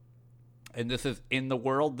 And this is in the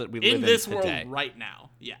world that we live in in this today. world right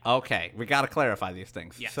now. Yeah. Okay, we got to clarify these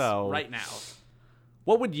things. Yes, so, right now.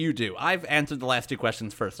 What would you do? I've answered the last two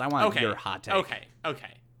questions first. I want your hot take.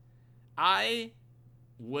 Okay. I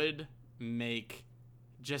would make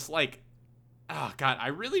just like, oh God, I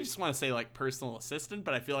really just want to say like personal assistant,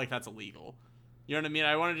 but I feel like that's illegal. You know what I mean?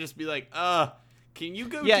 I want to just be like, can you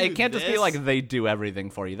go? Yeah, do it can't this? just be like they do everything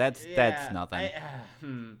for you. That's nothing.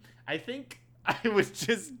 I think I would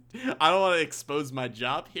just, I don't want to expose my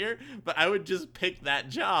job here, but I would just pick that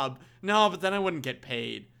job. No, but then I wouldn't get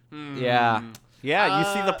paid. Yeah, you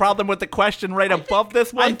see the problem with the question right above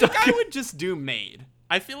this one? I think I would just do maid.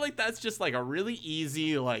 I feel like that's just like a really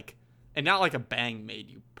easy, like, and not like a bang maid,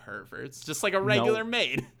 you perverts. Just like a regular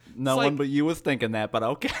maid. No one but you was thinking that, but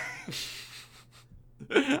okay.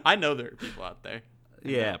 I know there are people out there.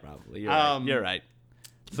 Yeah, probably. You're right.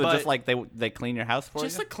 So just like they clean your house for you?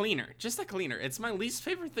 Just a cleaner. It's my least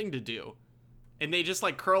favorite thing to do. And they just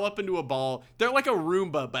like curl up into a ball. They're like a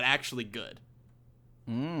Roomba, but actually good.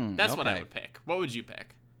 That's what I would pick. What would you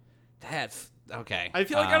pick? That's okay. I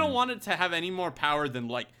feel like I don't want it to have any more power than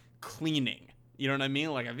like cleaning. You know what I mean?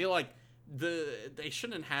 Like I feel like they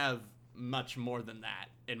shouldn't have much more than that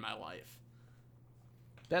in my life.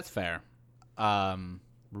 That's fair.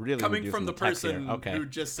 Really coming from the person who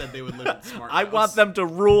just said they would live in Smart House. I want them to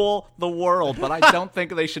rule the world, but I don't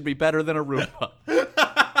think they should be better than a Roomba.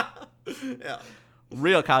 Yeah.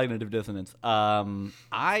 Real cognitive dissonance.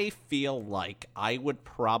 I feel like I would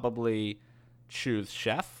probably choose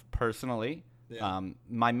chef personally. Yeah.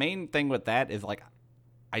 My main thing with that is like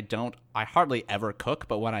I hardly ever cook,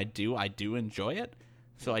 but when I do enjoy it.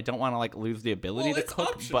 So I don't want to like lose the ability to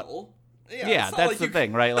cook. Optional. But yeah, that's the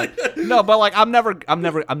thing, right? Like, no, but like, I'm never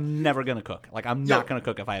gonna cook. Like, I'm not gonna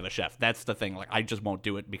cook if I have a chef. That's the thing. Like, I just won't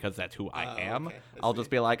do it because that's who I am. Okay. I'll just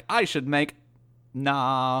be like, I should make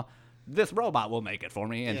nah, this robot will make it for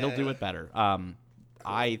me, and he'll do Yeah. it better.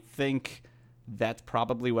 I think that's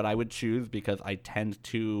probably what I would choose because I tend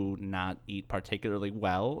to not eat particularly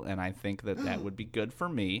well, and I think that would be good for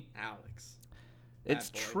me. Alex. It's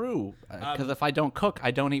Bad boy. true, because if I don't cook,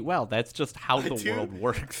 I don't eat well. That's just how I the do- world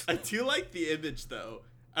works. I do like the image though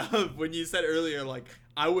of when you said earlier, like,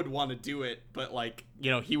 I would want to do it, but like,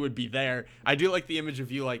 he would be there. I do like the image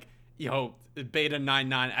of you like, Beta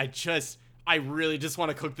 99. I really just want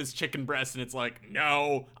to cook this chicken breast, and it's like,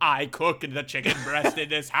 no, I cook the chicken breast in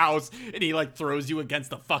this house, and he like throws you against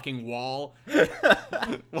the fucking wall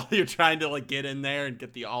while you're trying to like get in there and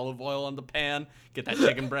get the olive oil on the pan, get that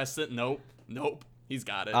chicken breast in. Nope, he's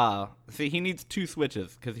got it. See, he needs 2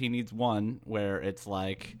 switches because he needs one where it's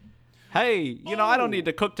like, hey, I don't need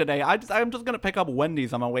to cook today. I'm just gonna pick up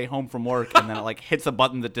Wendy's on my way home from work, and then it like hits a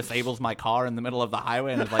button that disables my car in the middle of the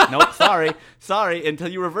highway, and it's like, nope, sorry. Until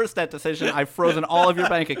you reverse that decision, I've frozen all of your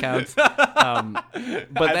bank accounts. But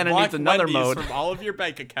then it needs another Wendy's mode. from all of your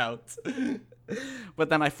bank accounts. But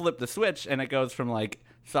then I flip the switch, and it goes from like,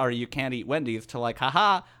 sorry, you can't eat Wendy's, to like,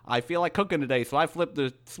 haha, I feel like cooking today. So I flip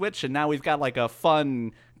the switch, and now we've got like a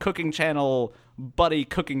fun cooking channel buddy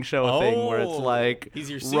cooking show thing where it's Oh, like he's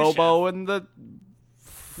your sous Robo and the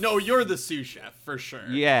No, you're the sous chef for sure.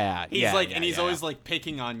 yeah. He's yeah, like, yeah, and he's yeah. always like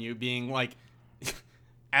picking on you, being like,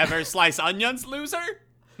 "Ever slice onions, loser?"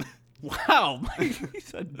 wow,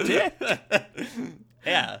 he's a dick.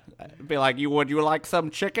 Yeah. Be like, would you like some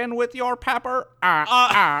chicken with your pepper?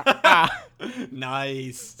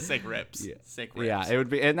 Nice. Sick rips. Sick rips. Yeah, it would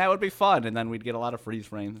be, and that would be fun, and then we'd get a lot of freeze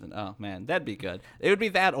frames, and oh man, that'd be good. It would be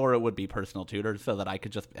that, or it would be personal tutor, so that I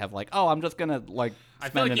could just have like, oh, I'm just gonna like I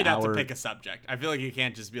spend feel like an you'd have hour. to pick a subject. I feel like you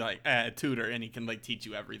can't just be like a tutor and he can like teach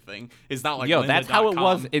you everything. It's not like Yo, that's how it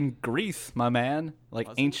was lynda.com. in Greece, my man. Like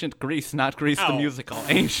Was it? ancient Greece, not Greece the Oh. musical.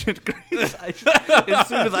 Ancient Greece. As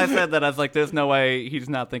soon as I said that, I was like, "There's no way he's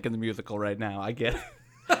not thinking the musical right now." I get it.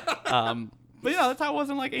 But that's how it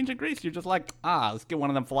was in like ancient Greece. You're just like, let's get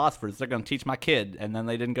one of them philosophers. They're gonna teach my kid, and then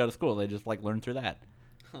they didn't go to school. They just like learned through that.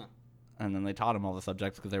 Huh. And then they taught him all the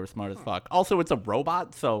subjects because they were smart as fuck. Also, it's a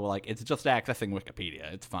robot, so like it's just accessing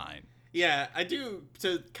Wikipedia. It's fine. Yeah, I do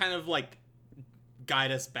to kind of like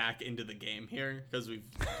guide us back into the game here because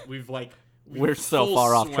we've like We're so full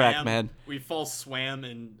far off track, swam- man. We full swam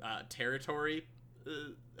in territory,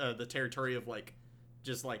 the territory of like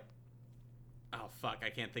just like oh fuck, I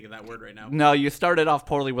can't think of that word right now. No, you started off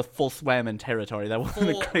poorly with full swam in territory. That wasn't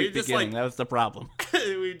Full- a great we just, beginning. like- That was the problem.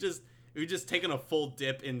 We've just taken a full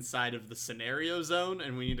dip inside of the scenario zone,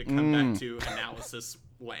 and we need to come back to analysis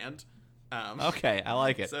land. Okay, I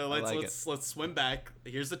like it. So I like let's swim back.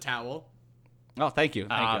 Here's the towel. Oh, thank you.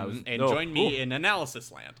 Thank you. I was- And oh, join me ooh. in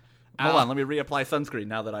analysis land. Hold on, let me reapply sunscreen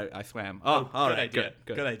now that I swam. Oh, all good right, idea.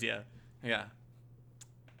 good. Good idea. Yeah.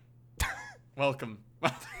 Welcome.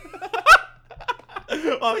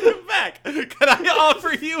 Welcome back. Can I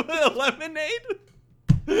offer you a lemonade?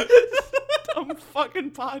 Dumb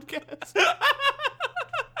fucking podcast.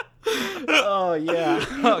 Oh yeah.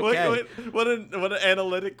 Okay. What an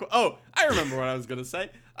analytic. Oh, I remember what I was gonna say.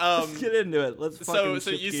 Let's get into it. Let's fucking So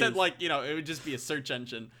shift you gears. said like it would just be a search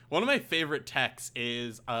engine. One of my favorite techs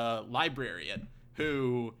is a librarian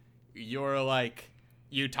who you're like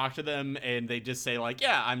you talk to them and they just say like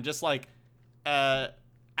yeah I'm just like have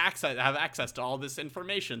access to all this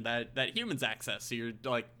information that humans access. So you're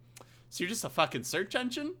like so you're just a fucking search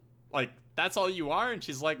engine, like that's all you are. And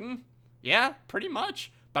she's like yeah, pretty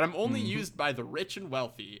much. But I'm only used by the rich and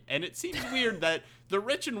wealthy. And it seems weird that the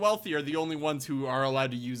rich and wealthy are the only ones who are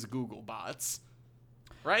allowed to use Google bots.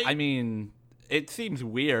 Right? I mean, it seems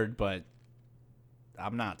weird, but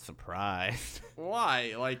I'm not surprised.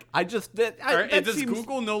 why? Like, I just that does seems,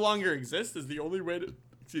 Google no longer exist? Is the only way to,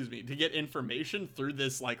 to get information through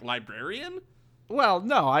this, like, librarian? Well,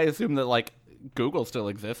 no, I assume that like Google still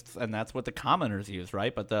exists, and that's what the commoners use,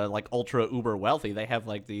 right? But the like ultra uber wealthy, they have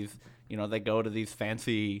like these, they go to these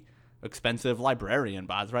fancy, expensive librarian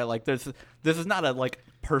bots, right? Like this is not a like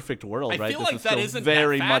perfect world, I right? feel This like is that still isn't that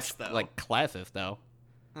very fast, much though. like classist, though.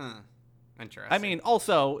 Huh. Interesting. I mean,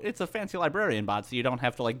 also it's a fancy librarian bot, so you don't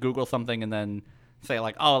have to like Google something and then say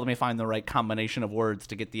like, oh, let me find the right combination of words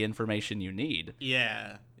to get the information you need.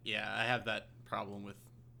 Yeah, I have that problem with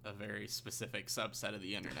a very specific subset of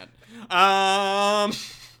the internet.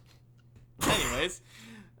 Anyways,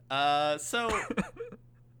 all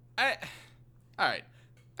right,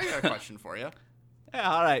 I got a question for you.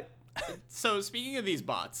 Yeah, all right. So speaking of these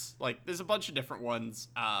bots, like there's a bunch of different ones,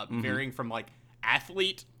 varying from like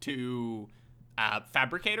athlete to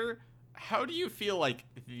fabricator. How do you feel like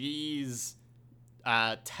these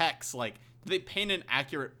techs, like, they paint an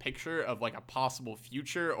accurate picture of like a possible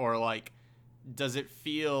future, or like does it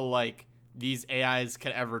feel like these AIs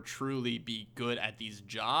could ever truly be good at these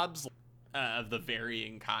jobs of the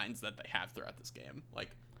varying kinds that they have throughout this game?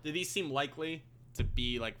 Like, do these seem likely to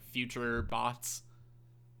be like future bots?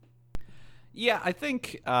 Yeah, I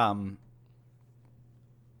think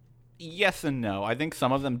yes and no. I think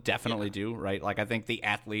some of them definitely do, right? Like, I think the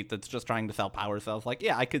athlete that's just trying to sell power cells, like,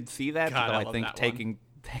 yeah, I could see that. God, though I I love think that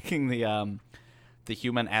taking the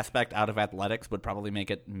human aspect out of athletics would probably make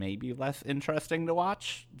it maybe less interesting to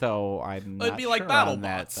watch. Though I'm not It'd be like sure on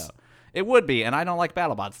that. BattleBots. Though it would be, and I don't like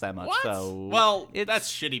BattleBots that much. What? So well, it's,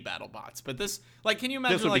 that's shitty BattleBots. But this, like, can you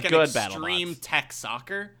imagine would like be an good extreme BattleBots. tech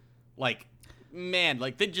soccer? Like, man,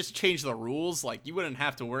 like they'd just change the rules. Like, you wouldn't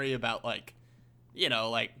have to worry about like, you know,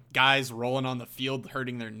 like guys rolling on the field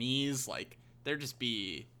hurting their knees. Like, it'd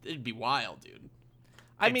be wild, dude.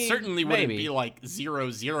 I It mean, certainly wouldn't maybe. be like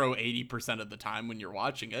 80% of the time when you're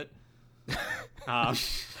watching it. I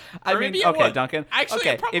or mean, maybe it okay, would. Duncan. Actually,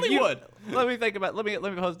 okay, it probably if you, would. Let me think about. Let me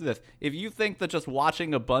pose this. If you think that just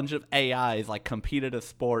watching a bunch of AIs like compete at a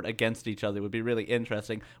sport against each other would be really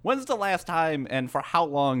interesting, when's the last time and for how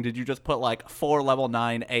long did you just put like 4 level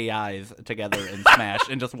 9 AIs together in Smash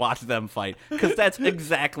and just watch them fight? Because that's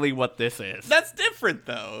exactly what this is. That's different,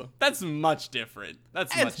 though. That's much different.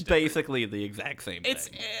 That's much It's different. basically the exact same It's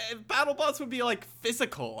thing. BattleBots would be like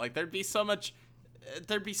physical. Like there'd be so much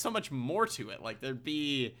more to it. Like there'd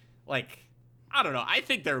be like, I don't know. I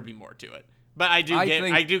think there would be more to it. But I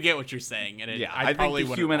do get what you're saying, and I I think probably the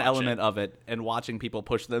wouldn't human watch element it. of it and watching people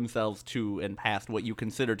push themselves to and past what you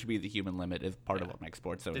consider to be the human limit is part of what makes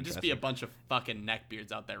sports so There'd just interesting. be a bunch of fucking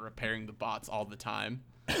neckbeards out there repairing the bots all the time.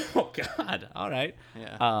 Oh God! All right.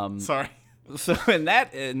 Yeah. Sorry. So in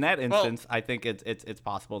that instance, I think it's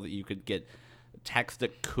possible that you could get techs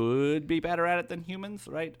that could be better at it than humans,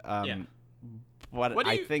 right? Yeah. But What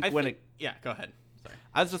do I you, think yeah, go ahead. Sorry.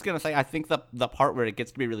 I was just gonna say, I think the part where it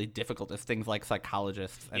gets to be really difficult is things like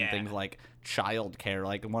psychologists and Yeah. things like child care.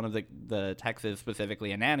 Like one of the techs is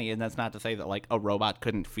specifically a nanny, and that's not to say that like a robot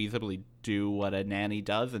couldn't feasibly do what a nanny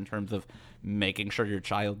does in terms of making sure your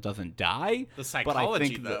child doesn't die. The But I psychology,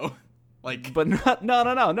 think though. Like, But not, no.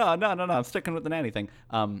 I'm sticking with the nanny thing.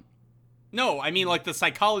 no, I mean like the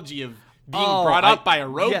psychology of being Oh, brought up by a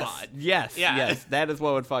robot. Yes, Yeah. yes. That is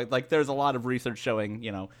what would find. Like, there's a lot of research showing,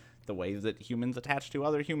 the ways that humans attach to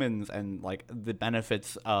other humans and, like, the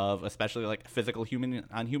benefits of, especially, like, physical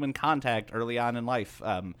human-on-human contact early on in life.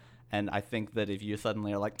 And I think that if you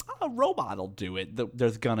suddenly are like, a robot will do it,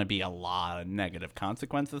 there's going to be a lot of negative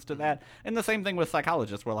consequences to that. And the same thing with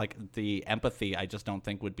psychologists, where, like, the empathy I just don't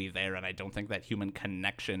think would be there, and I don't think that human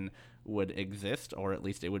connection would exist, or at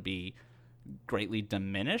least it would be greatly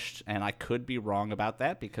diminished. And I could be wrong about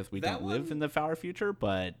that because we That don't live in the far future,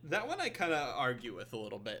 but That one I kind of argue with a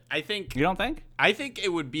little bit. I think you don't think?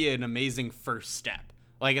 it would be an amazing first step.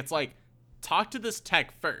 Like, it's like, talk to this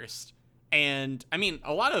tech first. And, I mean,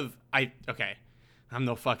 I'm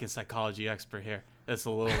no fucking psychology expert here. That's a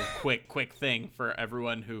little quick thing for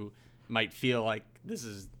everyone who might feel like this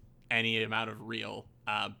is any amount of real.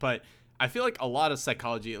 But I feel like a lot of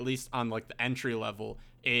psychology, at least on, like, the entry level,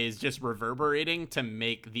 is just reverberating to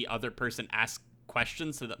make the other person ask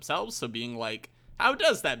questions to themselves. So being like, how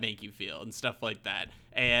does that make you feel? And stuff like that.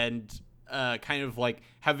 And kind of like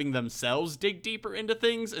having themselves dig deeper into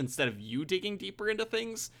things instead of you digging deeper into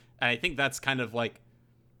things. And I think that's kind of like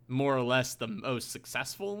more or less the most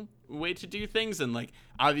successful way to do things. And like,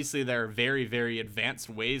 obviously there are very, very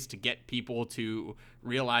advanced ways to get people to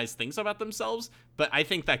realize things about themselves. But I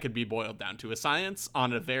think that could be boiled down to a science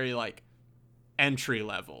on a very like entry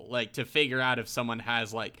level, like to figure out if someone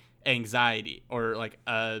has like anxiety or like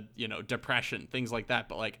depression, things like that.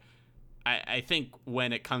 But like I think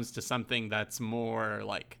when it comes to something that's more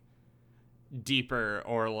like deeper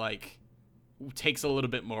or like takes a little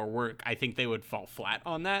bit more work, I think they would fall flat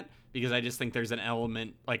on that, because I just think there's an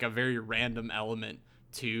element, like a very random element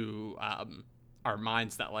to our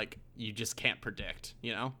minds that like you just can't predict,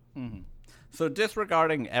 Mm-hmm. So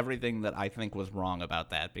disregarding everything that I think was wrong about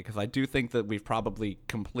that, because I do think that we've probably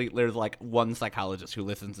there's like one psychologist who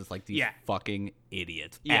listens is like these fucking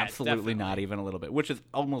idiots. Yeah, absolutely definitely. not even a little bit, which is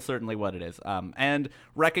almost certainly what it is. And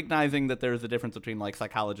recognizing that there's a difference between like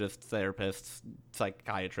psychologists, therapists,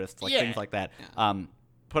 psychiatrists, like things like that.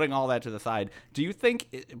 Putting all that to the side, do you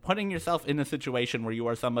think putting yourself in a situation where you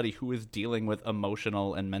are somebody who is dealing with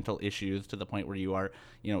emotional and mental issues to the point where you are,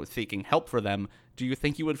 seeking help for them, do you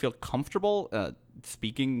think you would feel comfortable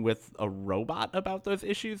speaking with a robot about those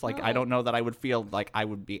issues? Like, I don't know that I would feel like I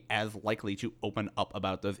would be as likely to open up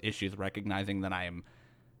about those issues, recognizing that I am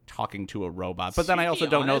talking to a robot. But then To I also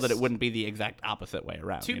be don't know that it honest- wouldn't be the exact opposite way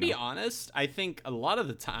around. To you be know? honest, I think a lot of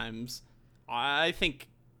the times, I think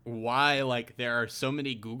why like there are so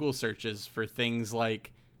many Google searches for things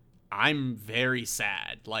like I'm very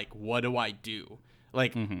sad, like what do I do?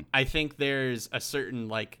 Like I think there's a certain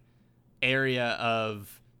like area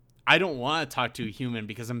of I don't want to talk to a human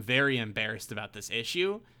because I'm very embarrassed about this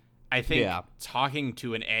issue. I think Yeah. talking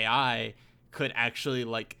to an AI could actually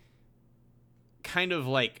like kind of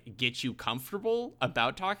like get you comfortable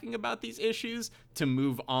about talking about these issues to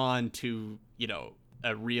move on to, you know,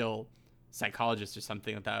 a real psychologist or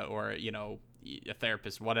something like that, or, you know, a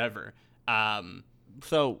therapist, whatever.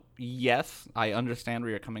 So yes, I understand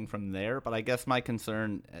where you're coming from there, but I guess my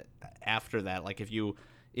concern after that, like if you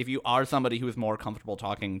are somebody who is more comfortable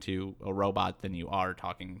talking to a robot than you are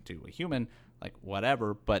talking to a human, like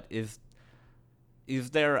whatever, but is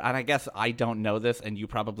there, and I guess I don't know this and you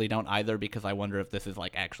probably don't either, because I wonder if this is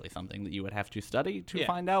like actually something that you would have to study to Yeah,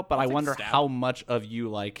 find out, but I'll I take a wonder stab. how much of you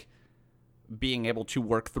like being able to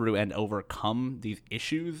work through and overcome these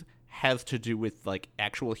issues has to do with like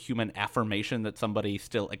actual human affirmation that somebody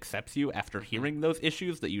still accepts you after hearing those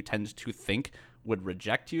issues that you tend to think would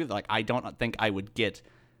reject you. Like I don't think I would get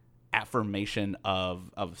affirmation of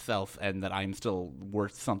self and that I'm still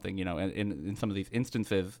worth something, you know, in some of these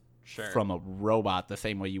instances Sure. from a robot the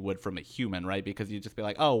same way you would from a human, right? Because you just be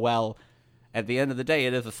like, oh well, at the end of the day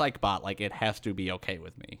it is a psych bot, like it has to be okay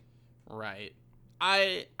with me. Right.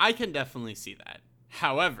 I can definitely see that.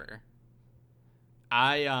 However,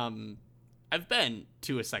 I've been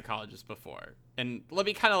to a psychologist before, and let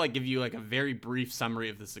me kind of like give you like a very brief summary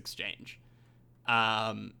of this exchange.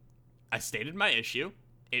 I stated my issue.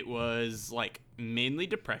 It was like mainly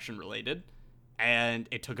depression related, and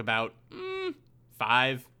it took about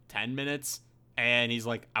 5-10 minutes. And he's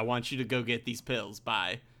like, "I want you to go get these pills.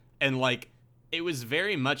 Bye." And like, it was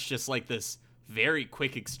very much just like this very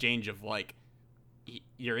quick exchange of like,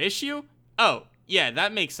 your issue? Oh, yeah,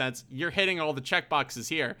 that makes sense. You're hitting all the checkboxes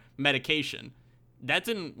here. Medication. That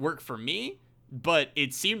didn't work for me, but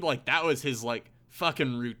it seemed like that was his like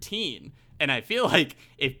fucking routine. And I feel like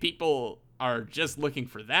if people are just looking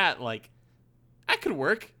for that, like, that could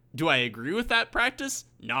work. Do I agree with that practice?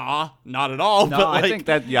 Nah, not at all. No, but like,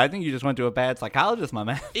 I think you just went to a bad psychologist, my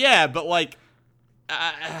man. yeah, but like,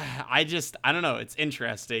 I don't know. It's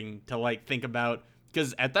interesting to like think about,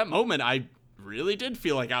 because at that moment I really did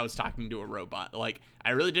feel like I was talking to a robot. Like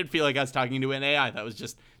I really did feel like I was talking to an AI that was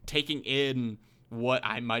just taking in what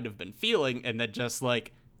I might have been feeling and then just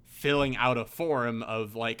like filling out a form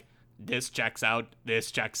of like, this checks out,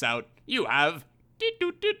 you have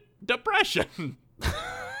depression.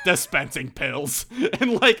 Dispensing pills.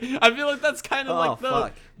 And like I feel like that's kind of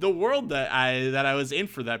like the world that I was in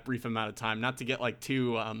for that brief amount of time. Not to get like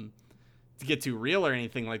too real or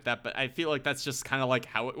anything like that, but I feel like that's just kind of like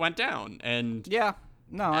how it went down. And Yeah.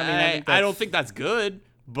 No, I mean, I don't think that's good,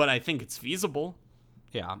 but I think it's feasible.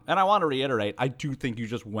 Yeah, and I want to reiterate, I do think you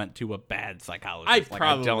just went to a bad psychologist. I Like,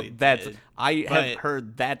 probably did, I but- have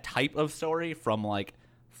heard that type of story from like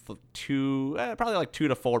probably like 2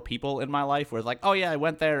 to 4 people in my life, where it's like, oh yeah, I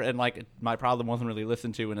went there and like my problem wasn't really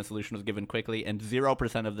listened to and a solution was given quickly, and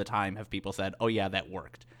 0% of the time have people said, oh yeah, that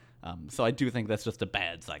worked. So I do think that's just a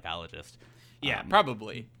bad psychologist. Yeah,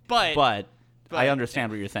 probably. But But I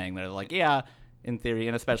understand what you're saying. They're like, yeah, in theory,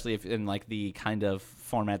 and especially if in like the kind of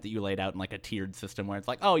format that you laid out in like a tiered system where it's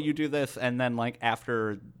like, oh, you do this, and then like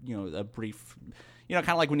after, you know, a brief, you know,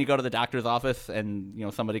 kind of like when you go to the doctor's office and, you know,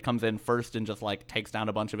 somebody comes in first and just like takes down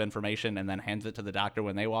a bunch of information and then hands it to the doctor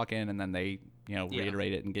when they walk in, and then they, you know, Yeah.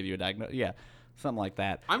 reiterate it and give you a diagnosis. Yeah. Something like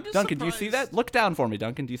that. I'm just Duncan, do you see surprised- that? Look down for me,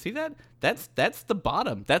 Duncan. Do you see that? That's the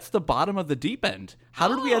bottom. That's the bottom of the deep end. How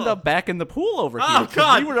did we end up back in the pool over here? Oh 'Cause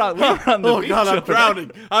God! we were on the oh beach God! I'm over there.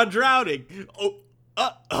 drowning! I'm drowning!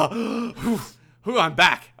 Whew, I'm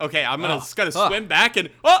back. Okay, I'm gonna swim back and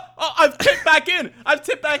I've tipped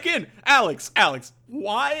back in. Alex,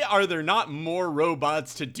 why are there not more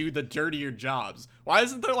robots to do the dirtier jobs? Why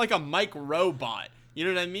isn't there like a Mike robot? You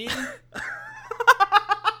know what I mean?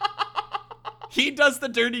 He does the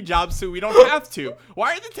dirty jobs so we don't have to.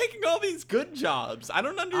 Why are they taking all these good jobs? I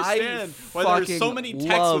don't understand why there's so fucking many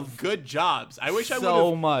techs love with good jobs. I wish I would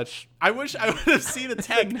so have. much. I wish I would have seen a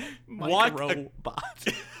tech walk. Robot.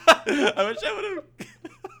 I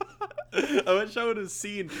wish I would have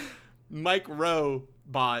seen Mike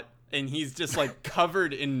Robot, and he's just like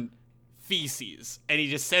covered in feces, and he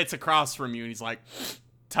just sits across from you, and he's like,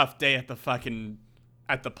 "Tough day at the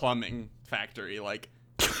plumbing factory, like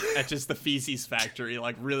at just the feces factory,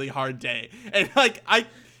 like really hard day." And like I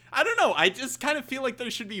don't know, I just kind of feel like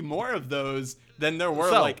there should be more of those than there were.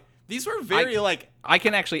 So- Like These were very I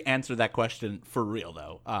can actually answer that question for real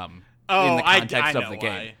though. In Oh, the context I know of the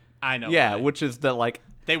game. why. I know. Yeah, why. which is that like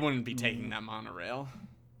They wouldn't be taking that monorail.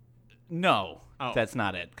 no, Oh. that's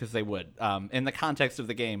not it because they would. In the context of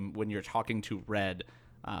the game, when you're talking to Red,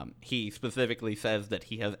 he specifically says that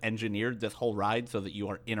he has engineered this whole ride so that you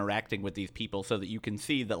are interacting with these people so that you can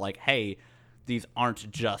see that like, hey, these aren't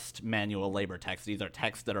just manual labor techs. These are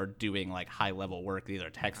techs that are doing like high level work. These are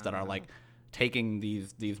techs that are like taking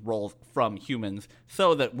these roles from humans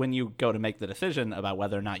so that when you go to make the decision about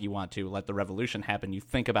whether or not you want to let the revolution happen, you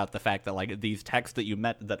think about the fact that like these techs that you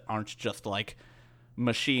met that aren't just like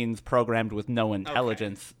machines programmed with no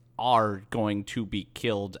intelligence are going to be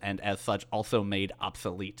killed and as such also made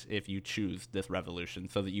obsolete if you choose this revolution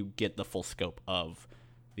so that you get the full scope of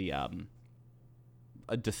the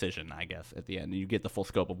a decision, I guess, at the end. You get the full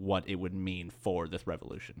scope of what it would mean for this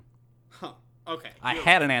revolution. Huh. Okay. I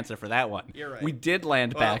had an answer for that one. You're right. We did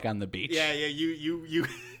land back on the beach. Yeah. You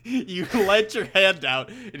you let your hand out,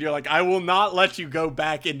 and you're like, I will not let you go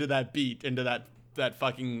back into that beat, into that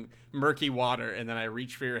fucking murky water. And then I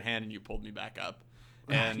reached for your hand, and you pulled me back up.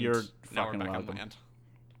 And You're now fucking we're back welcome.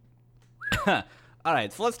 on land. All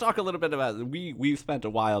right, so let's talk a little bit about we've spent a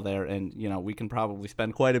while there, and you know we can probably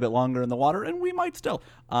spend quite a bit longer in the water, and we might still.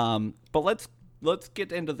 But let's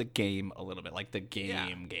get into the game a little bit, like the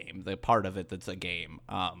game, the part of it that's a game.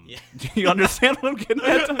 Do you understand what I'm getting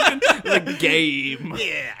at? The game.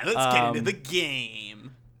 Yeah, let's get into the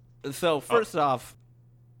game. So first off,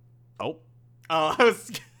 I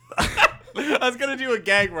was gonna do a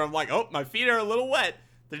gag where I'm like, oh, my feet are a little wet.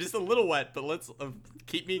 They're just a little wet, but let's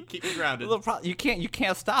keep me grounded. you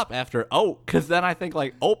can't stop after because then I think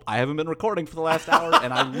like I haven't been recording for the last hour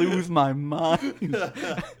and I lose my mind.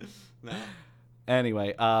 No.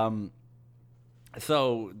 Anyway,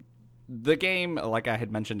 so the game, like I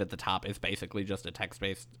had mentioned at the top, is basically just a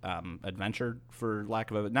text-based adventure, for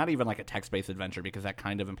lack of not even like a text-based adventure because that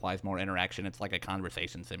kind of implies more interaction. It's like a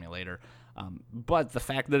conversation simulator. But the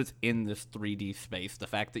fact that it's in this 3D space, the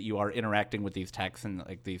fact that you are interacting with these texts and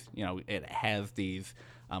like these, you know, it has these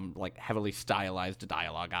like heavily stylized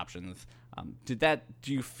dialogue options. Do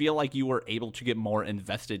you feel like you were able to get more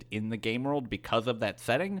invested in the game world because of that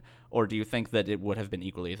setting, or do you think that it would have been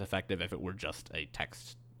equally as effective if it were just a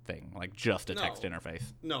text thing, like just a text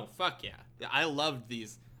interface? No, fuck yeah. I loved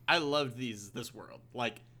this world.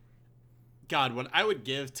 Like, God, what I would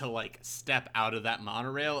give to like step out of that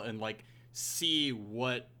monorail and like see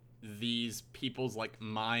what these people's like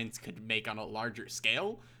minds could make on a larger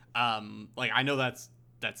scale. Like I know that's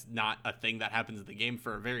not a thing that happens in the game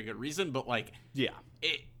for a very good reason, but like Yeah.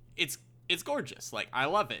 it's gorgeous. Like I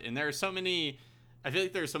love it. And there are so many I feel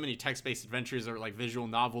like there are so many text-based adventures or like visual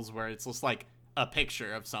novels where it's just like a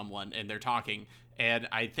picture of someone and they're talking, and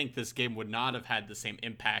I think this game would not have had the same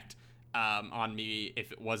impact on me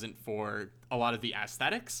if it wasn't for a lot of the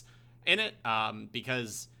aesthetics in it,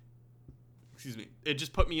 because it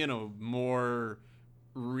just put me in a more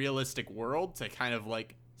realistic world to kind of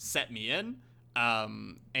like set me in,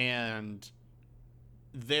 and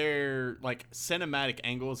their like cinematic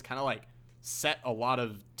angles kind of like set a lot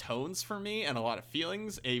of tones for me and a lot of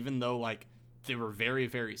feelings, even though like they were very,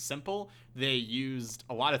 very simple. They used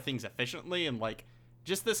a lot of things efficiently, and like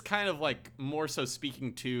just this kind of like more so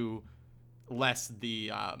speaking to less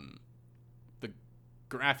the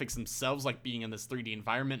graphics themselves, like being in this 3D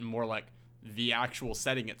environment, and more like the actual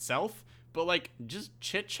setting itself. But like just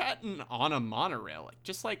chit-chatting on a monorail, like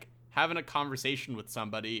just like having a conversation with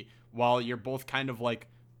somebody while you're both kind of like,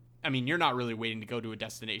 I mean, you're not really waiting to go to a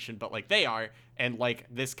destination, but like they are, and like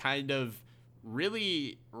this kind of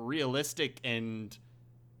really realistic and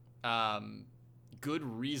good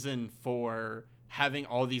reason for having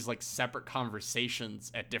all these like separate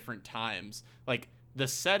conversations at different times. Like the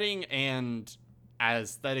setting and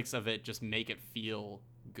aesthetics of it just make it feel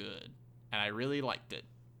good, and I really liked it.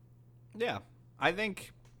 Yeah, I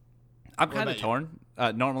think I'm kind of about you? torn.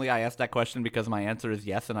 Normally I ask that question because my answer is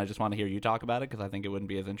yes, and I just want to hear you talk about it because I think it wouldn't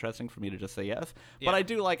be as interesting for me to just say yes. Yeah. But I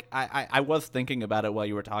do like, I was thinking about it while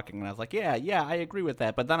you were talking, and I was like, yeah, I agree with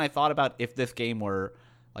that. But then I thought about if this game were,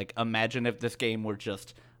 like, imagine if this game were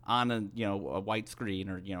just on a, you know, a white screen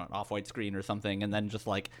or, you know, an off-white screen or something, and then just,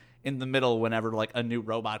 like, in the middle, whenever, like, a new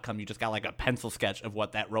robot come, you just got, like, a pencil sketch of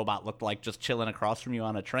what that robot looked like just chilling across from you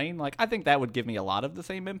on a train. Like, I think that would give me a lot of the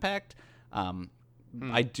same impact.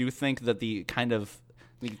 I do think that the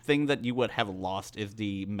thing that you would have lost is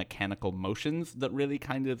the mechanical motions that really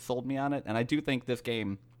kind of sold me on it. And I do think this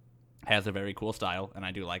game has a very cool style, and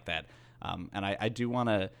I do like that. And I do want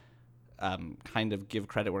to kind of give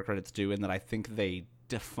credit where credit's due in that I think they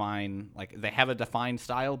define, like, they have a defined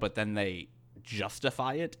style, but then they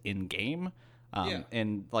justify it in game. Yeah.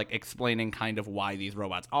 And like explaining kind of why these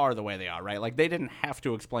robots are the way they are, right? Like they didn't have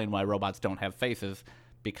to explain why robots don't have faces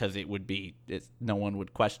because no one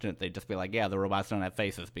would question it. They'd just be like, yeah, the robots don't have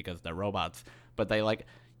faces because they're robots. But they like,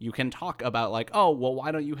 you can talk about like, oh, well,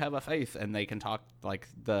 why don't you have a face? And they can talk like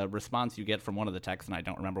the response you get from one of the texts, and I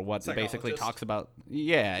don't remember what, it basically talks about.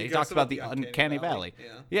 Yeah, he talks about the uncanny valley.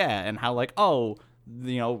 Yeah, and how like, oh,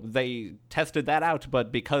 they tested that out,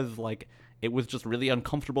 but because like it was just really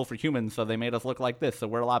uncomfortable for humans, so they made us look like this, so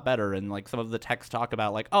we're a lot better. And like some of the techs talk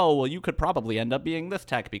about like, oh, well, you could probably end up being this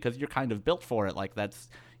tech because you're kind of built for it. Like that's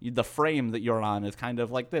the frame that you're on is kind of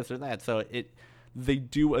like this or that. So they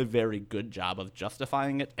do a very good job of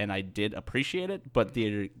justifying it, and I did appreciate it. But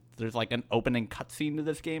there's like an opening cutscene to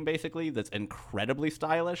this game basically that's incredibly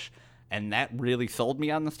stylish, and that really sold me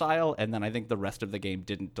on the style. And then I think the rest of the game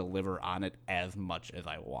didn't deliver on it as much as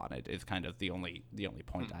I wanted. Is kind of the only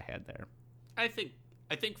point I had there. I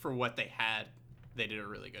think for what they had, they did a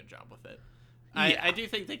really good job with it. Yeah. I do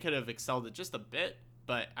think they could have excelled it just a bit,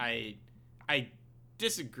 but I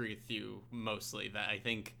disagree with you mostly that I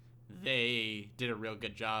think they did a real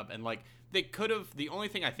good job. And like they could have, the only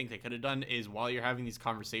thing I think they could have done is while you're having these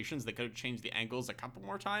conversations, they could have changed the angles a couple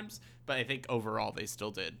more times. But I think overall they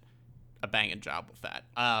still did a banging job with that.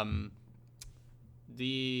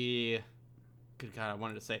 Good God, I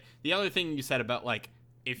wanted to say the other thing you said about like,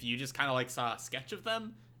 if you just kind of like saw a sketch of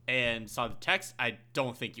them and saw the text, I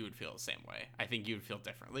don't think you would feel the same way. I think you would feel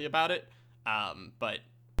differently about it. But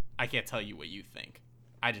I can't tell you what you think.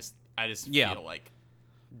 I just feel like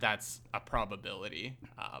that's a probability.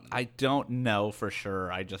 I don't know for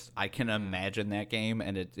sure. I can imagine that game,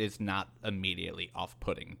 and it is not immediately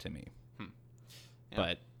off-putting to me. Yeah.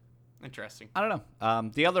 But interesting. I don't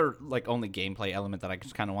know. The other like only gameplay element that I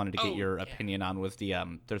just kind of wanted to get your opinion on was the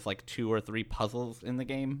there's like 2 or 3 puzzles in the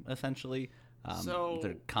game essentially. So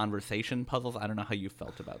they're conversation puzzles. I don't know how you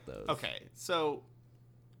felt about those. Okay, so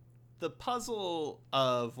the puzzle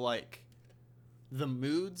of like the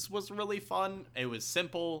moods was really fun. It was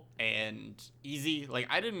simple and easy. Like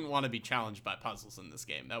I didn't want to be challenged by puzzles in this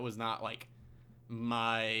game. That was not like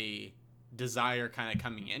my desire kind of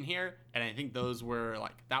coming in here, and I think those were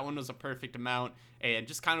like, that one was a perfect amount. And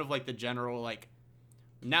just kind of like the general like,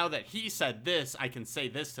 now that he said this, I can say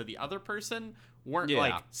this to the other person, weren't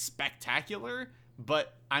like spectacular,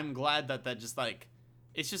 but I'm glad that just like,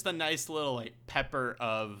 it's just a nice little like pepper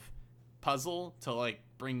of puzzle to like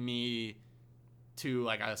bring me to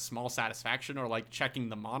like a small satisfaction. Or like checking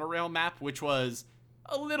the monorail map, which was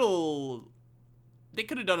a little, they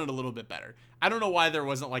could have done it a little bit better. I don't know why there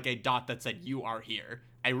wasn't like a dot that said you are here.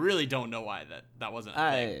 I really don't know why that wasn't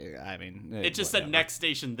a thing. I mean, it just said next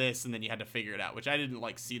station this, and then you had to figure it out, which I didn't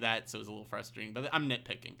like see that, so it was a little frustrating, but I'm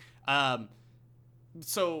nitpicking.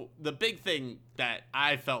 So the big thing that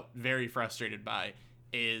I felt very frustrated by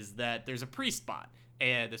is that there's a priest bot,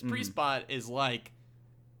 and this priest bot is like,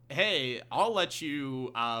 hey, I'll let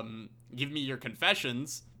you give me your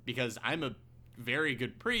confessions because I'm a very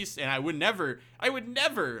good priest, and I would never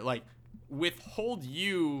like withhold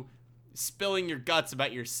you spilling your guts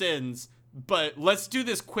about your sins, but let's do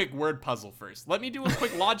this quick word puzzle first. Let me do a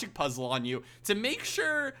quick logic puzzle on you to make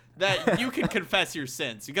sure that you can confess your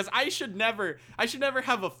sins, because I should never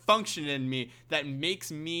have a function in me that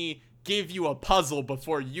makes me give you a puzzle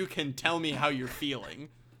before you can tell me how you're feeling.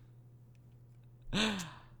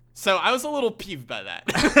 So I was a little peeved by that.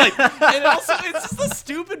 Like, and also, it's just a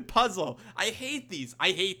stupid puzzle. I hate these.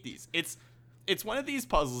 It's one of these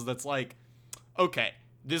puzzles that's like, okay,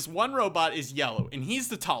 this one robot is yellow, and he's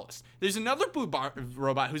the tallest. There's another blue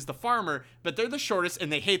robot who's the farmer, but they're the shortest,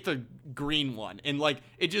 and they hate the green one. And, like,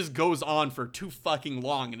 it just goes on for too fucking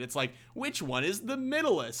long, and it's like, which one is the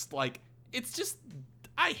middleest? Like, it's just,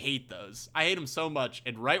 I hate those. I hate them so much,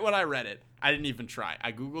 and right when I read it, I didn't even try.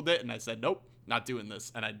 I Googled it, and I said, nope, not doing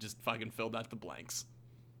this, and I just fucking filled out the blanks.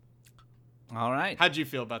 All right. How'd you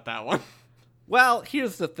feel about that one? Well,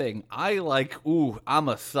 here's the thing. I'm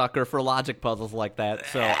a sucker for logic puzzles like that.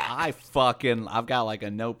 So I've got like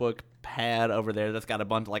a notebook pad over there that's got a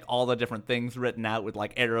bunch of like all the different things written out with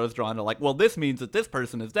like arrows drawn to like, well, this means that this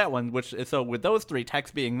person is that one, which so with those 3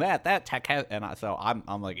 texts being that tech has, and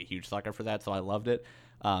I'm like a huge sucker for that. So I loved it.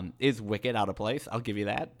 Is Wicked out of place? I'll give you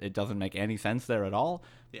that. It doesn't make any sense there at all,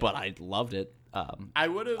 but I loved it.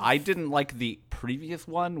 I didn't like the previous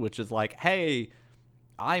one, which is like, hey,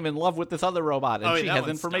 I'm in love with this other robot, and she has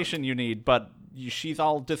information you need, but she's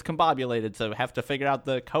all discombobulated, so have to figure out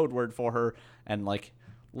the code word for her. And like,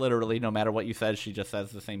 literally, no matter what you said, she just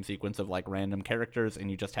says the same sequence of like random characters,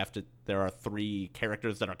 and you just have to. There are 3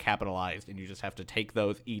 characters that are capitalized, and you just have to take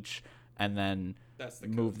those each and then That's the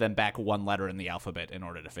move them back one letter in the alphabet in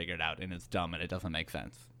order to figure it out, and it's dumb and it doesn't make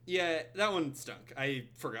sense. Yeah, that one stunk. I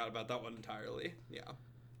forgot about that one entirely. Yeah.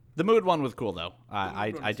 The mood one was cool though.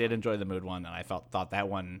 I was did enjoy the mood one, and I thought that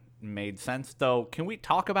one made sense. Though, can we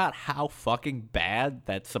talk about how fucking bad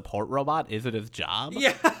that support robot is at his job?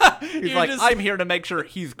 Yeah. He's like, I'm here to make sure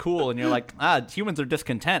he's cool, and you're like, humans are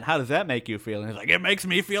discontent. How does that make you feel? And he's like, it makes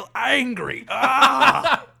me feel angry.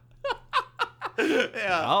 Ah.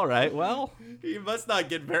 Yeah. All right, well, He must not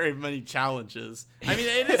get very many challenges. I mean,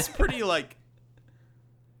 it is pretty like.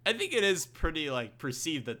 I think it is pretty like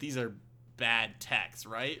perceived that these are bad techs,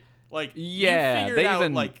 right? Like, Yeah, you figured they out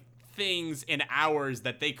even- like things in hours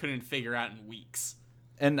that they couldn't figure out in weeks.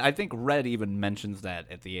 and I think Red even mentions that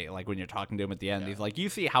at the like when you're talking to him at the end. Yeah. He's like, you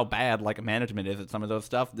see how bad like management is at some of those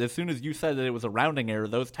stuff. As soon as you said that it was a rounding error,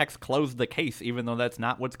 those techs closed the case, even though that's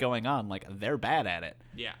not what's going on. Like, they're bad at it.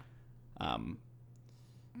 Yeah.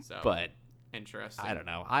 So, But interesting. I don't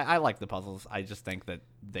know. I like the puzzles. I just think that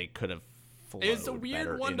they could have flowed It's a better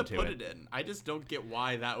weird one to into put it in. I just don't get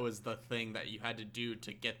why that was the thing that you had to do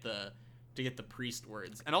to get the priest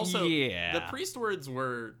words. And also, Yeah. the priest words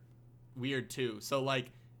were weird too. So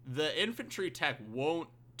like the infantry tech won't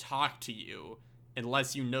talk to you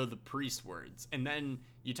unless you know the priest words. And then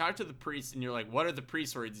you talk to the priest and you're like, what are the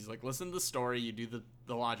priest words? He's like, listen to the story, you do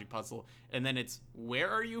the logic puzzle, and then it's where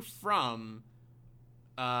are you from?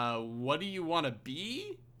 What do you want to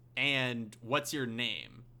be? And what's your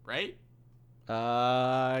name, right?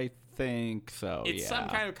 I think so. It's yeah. some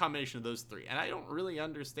kind of combination of those three, and I don't really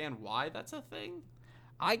understand why that's a thing.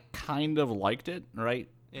 I kind of liked it, right?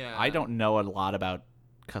 Yeah. I don't know a lot about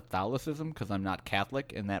Catholicism because I'm not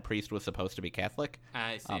Catholic, and that priest was supposed to be Catholic.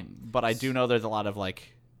 I see. But I do know there's a lot of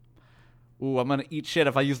like, ooh, I'm gonna eat shit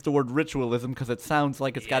if I use the word ritualism because it sounds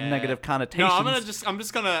like it's got Yeah. negative connotations. No, I'm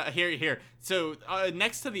just gonna here. So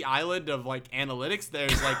next to the island of like analytics,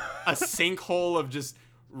 there's like a sinkhole of just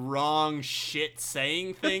wrong shit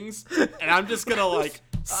saying things, and I'm just gonna like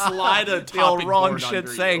slide a the old topic wrong board shit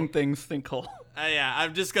under saying you. things, sinkhole. Yeah,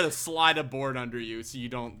 I'm just gonna slide a board under you so you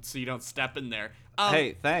don't step in there.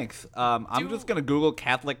 Hey, thanks. I'm do- just gonna Google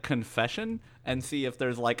Catholic confession and see if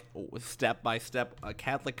there's like step by step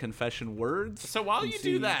Catholic confession words. So while and you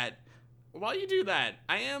see- do that,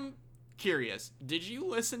 I am curious. Did you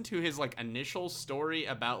listen to his like initial story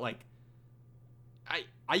about like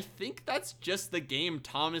I think that's just the game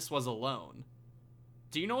Thomas Was Alone.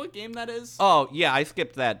 Do you know what game that is? Oh yeah, I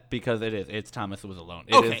skipped that because it's Thomas Was Alone.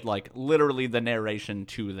 It is Okay. like literally the narration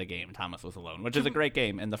to the game Thomas Was Alone, which is a great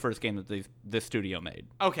game and the first game that this studio made.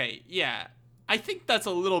 Okay, yeah. I think that's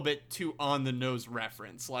a little bit too on the nose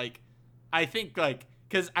reference. Like, I think like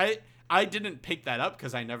because I didn't pick that up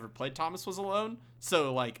because I never played Thomas Was Alone.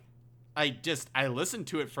 So like, I listened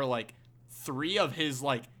to it for like 3 of his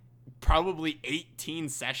like probably 18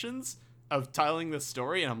 sessions of telling the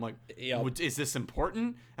story, and I'm like, Yep. is this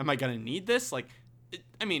important? Am I gonna need this? Like,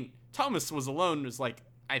 I mean, Thomas Was Alone was like,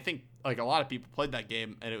 I think like a lot of people played that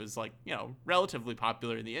game, and it was like, you know, relatively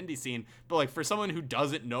popular in the indie scene. But like for someone who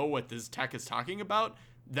doesn't know what this tech is talking about,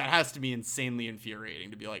 that has to be insanely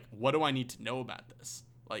infuriating to be like, what do I need to know about this?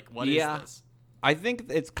 Like, what is Yeah. this? I think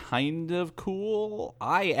it's kind of cool.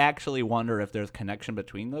 I actually wonder if there's connection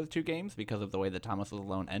between those two games because of the way that Thomas Was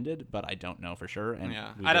Alone ended, but I don't know for sure. And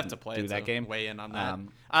Yeah, we I'd have didn't to play do it that to game. weigh in on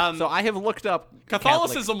that. So I have looked up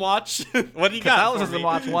Catholicism watch. What do you got? for Catholicism me?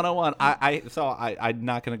 Watch 101. I'm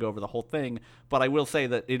not going to go over the whole thing, but I will say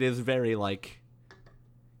that it is very like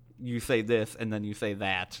you say this and then you say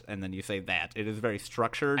that and then you say that. It is very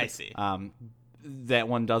structured. I see. That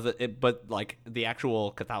one does it, but like the actual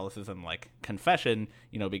Catholicism like confession,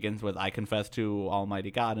 you know, begins with I confess to Almighty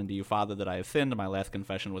God and to you, Father, that I have sinned. My last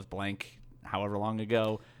confession was blank however long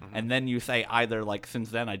ago. And then you say either like since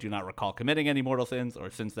then I do not recall committing any mortal sins, or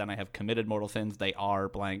since then I have committed mortal sins, they are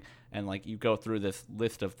blank. And like you go through this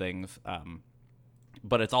list of things,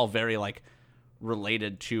 but it's all very like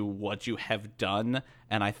related to what you have done.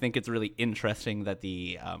 And I think it's really interesting that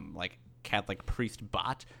the like Catholic priest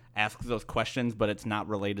bot asks those questions, but it's not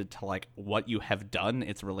related to like what you have done.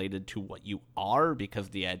 It's related to what you are, because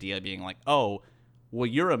the idea being like, oh, well,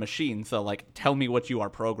 you're a machine, so like tell me what you are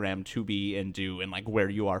programmed to be and do and like where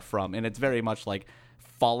you are from. And it's very much like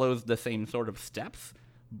follows the same sort of steps,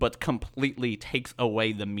 but completely takes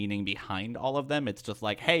away the meaning behind all of them. It's just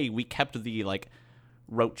like, hey, we kept the like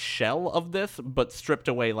rote shell of this, but stripped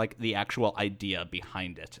away like the actual idea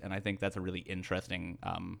behind it. And I think that's a really interesting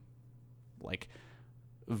like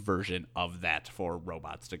version of that for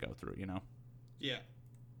robots to go through, you know? Yeah,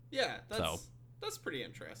 that's pretty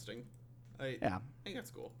interesting. I Yeah. think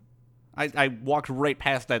that's cool. I walked right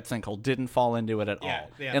past that sinkhole, didn't fall into it at Yeah,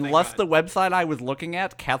 all. yeah, thank Unless God. the website I was looking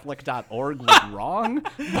at, Catholic.org, was wrong.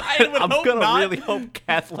 I would I'm hope gonna not. really hope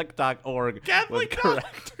Catholic.org was Catholic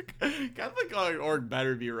correct. Catholic.org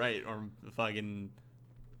better be right, or fucking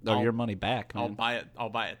Or I'll- your money back, I'll man. buy it. I'll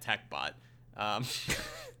buy a tech bot.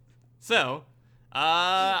 So,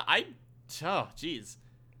 oh, jeez.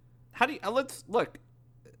 How do you let's look?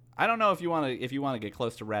 I don't know if you want to get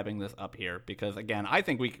close to wrapping this up here, because again, I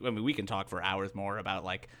think we can talk for hours more about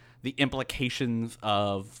like the implications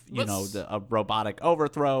of a robotic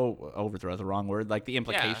overthrow. Overthrow is the wrong word. Like the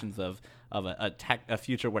implications of a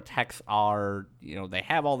future where techs are, they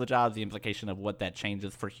have all the jobs. The implication of what that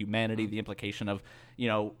changes for humanity. The implication of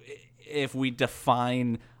if we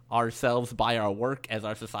define ourselves by our work, as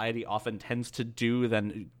our society often tends to do,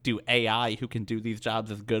 then do AI who can do these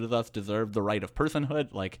jobs as good as us deserve the right of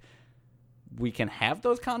personhood? Like, we can have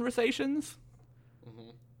those conversations,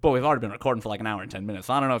 but we've already been recording for like an hour and 10 minutes,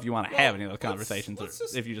 so I don't know if you want to have any of those conversations, let's or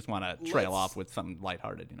just- if you just want to trail let's- off with something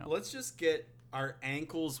lighthearted, Let's just get our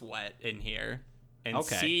ankles wet in here and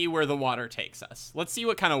Okay. see where the water takes us. Let's see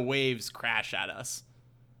what kind of waves crash at us.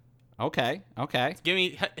 Okay.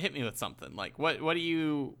 Hit me with something. Like give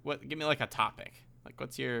me like a topic. Like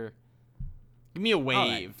give me a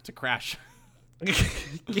wave to crash.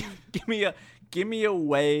 give me a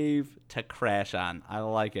wave to crash on. I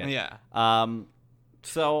like it. Yeah.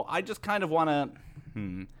 So I just kind of want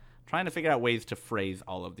to trying to figure out ways to phrase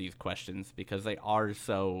all of these questions, because they are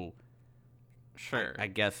so, Sure. I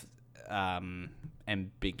guess,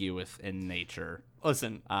 ambiguous in nature.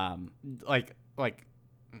 Listen, like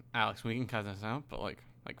Alex, we can cut this out, but like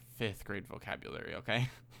 5th grade vocabulary, okay?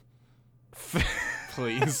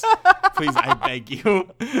 Please, I beg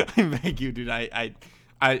you, dude.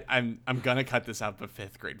 I'm gonna cut this out, but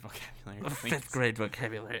 5th grade vocabulary. please. 5th grade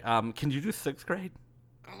vocabulary. Can you do 6th grade?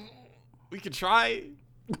 We could try.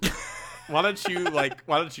 Why don't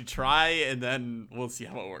you try, and then we'll see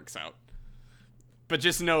how it works out. But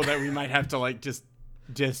just know that we might have to like just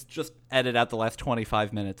Just edit out the last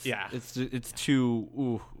 25 minutes. Yeah. It's too it's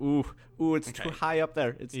too Okay. high up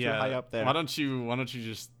there. It's too high up there. Why don't you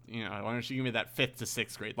just why don't you give me that 5th to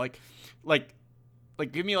 6th grade? Like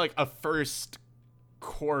give me like a first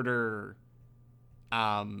quarter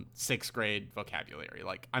 6th grade vocabulary.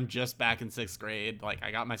 Like, I'm just back in 6th grade. Like, I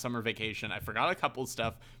got my summer vacation. I forgot a couple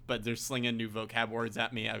stuff, but they're slinging new vocab words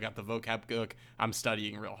at me. I've got the vocab book. I'm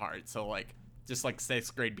studying real hard. So like just like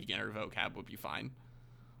 6th grade beginner vocab would be fine.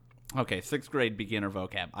 Okay, 6th grade beginner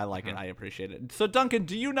vocab. I like it. I appreciate it. So, Duncan,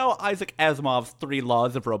 do you know Isaac Asimov's 3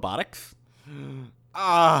 laws of robotics?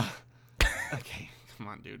 Okay, come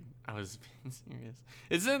on, dude. I was being serious.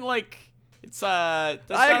 Isn't like it's I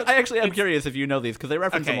actually am curious if you know these, because they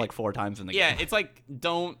reference them Okay. like 4 times in the Yeah, game. it's like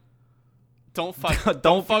don't fuck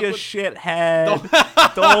Don't fuck be a with,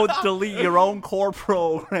 shithead. Don't delete your own core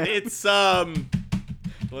program. It's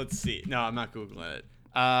let's see. No, I'm not googling it.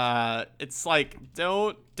 It's like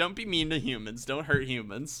don't be mean to humans. Don't hurt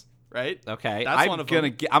humans. Right? Okay, That's I'm one of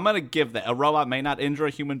gonna them. I'm gonna give that. A robot may not injure a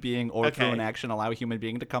human being or through Okay. an action allow a human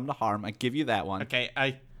being to come to harm. I give you that one. Okay,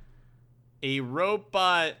 a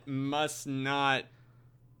robot must not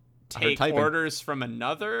I heard take typing. orders from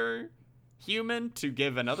another human to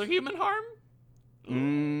give another human harm.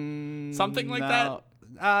 Something like that?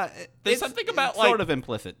 There's it's something about, sort like- of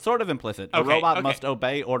implicit. Sort of implicit. A Okay, robot okay. must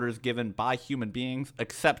obey orders given by human beings,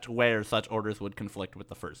 except where such orders would conflict with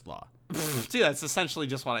the first law. See, that's essentially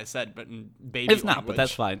just what I said, but in baby It's not, but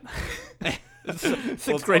that's language. fine. It's Sixth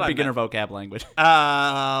what grade I beginner meant. vocab language.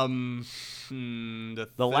 The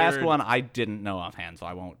The last third- one I didn't know offhand, so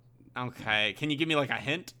I won't. Okay, can you give me like a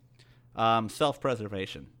hint?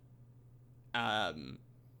 Self-preservation. Um,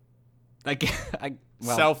 Well,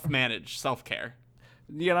 self-manage, self-care.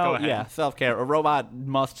 You Go know, ahead. yeah, self-care. A robot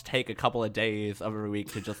must take a couple of days every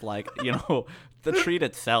week to just to treat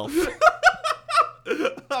itself.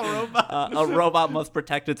 A robot must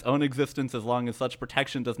protect its own existence as long as such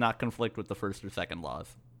protection does not conflict with the first or second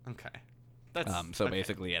laws. Okay, that's So okay.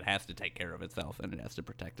 basically, it has to take care of itself and it has to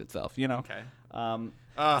protect itself. You know. Okay.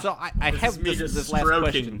 So I have this last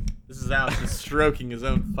question. This is Alex just stroking his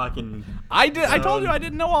own fucking. I told you I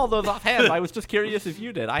didn't know all those offhand. I was just curious if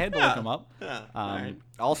you did. I had to look them up. Yeah, alright.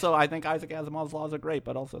 Also, I think Isaac Asimov's laws are great,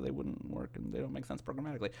 but also they wouldn't work and they don't make sense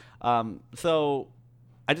programmatically. So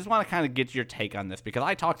I just want to kind of get your take on this, because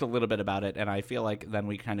I talked a little bit about it, and I feel like then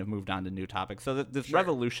we kind of moved on to new topics. So this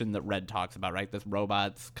revolution that Red talks about, right? This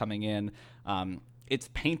robots coming in. it's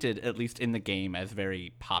painted, at least in the game, as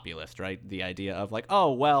very populist, right? The idea of like,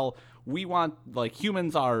 oh, well, we want, like,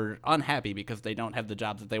 humans are unhappy because they don't have the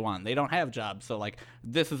jobs that they want. They don't have jobs, so, like,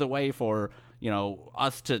 this is a way for,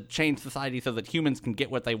 us to change society so that humans can get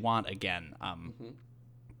what they want again.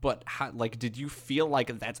 But, like, did you feel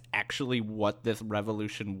like that's actually what this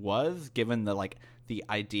revolution was, given the, like, the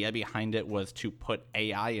idea behind it was to put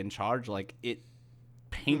AI in charge? Like, it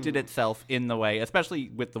painted itself in the way, especially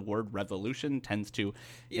with the word revolution, tends to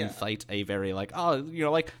incite a very like,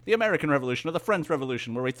 like the American Revolution or the French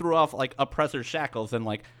Revolution, where we threw off like oppressor shackles and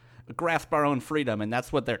like grasp our own freedom, and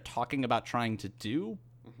that's what they're talking about trying to do.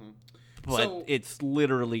 But it's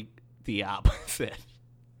literally the opposite.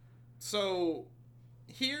 So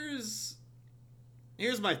here's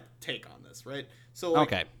my take on this, right? So like,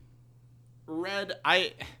 okay, Red,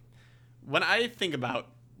 when I think about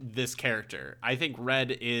this character, I think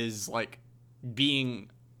Red is like being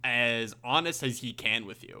as honest as he can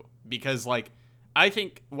with you, because like I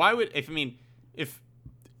think if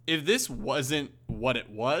this wasn't what it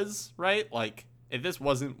was, right? Like if this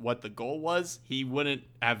wasn't what the goal was, he wouldn't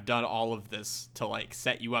have done all of this to like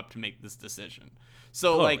set you up to make this decision.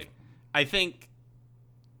 So totally. like I think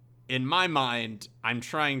in my mind, I'm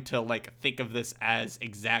trying to like think of this as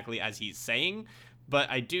exactly as he's saying, but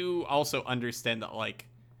I do also understand that like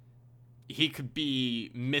he could be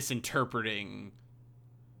misinterpreting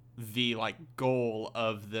the like goal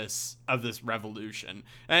of this revolution.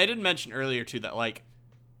 And I did mention earlier too that like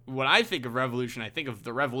when I think of revolution, I think of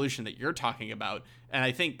the revolution that you're talking about, and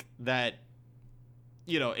I think that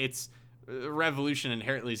it's revolution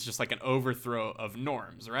inherently is just like an overthrow of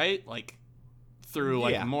norms, right? Like through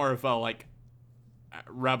like more of a like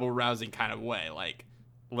rebel rousing kind of way, like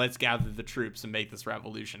let's gather the troops and make this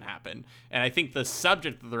revolution happen. And I think the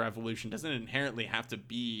subject of the revolution doesn't inherently have to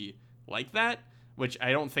be like that, which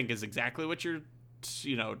I don't think is exactly what you're,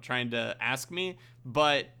 trying to ask me.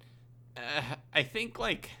 But I think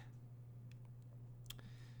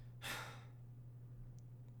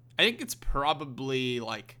it's probably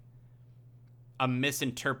like a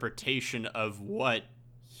misinterpretation of what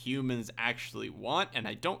humans actually want. And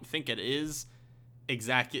I don't think it is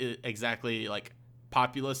exactly like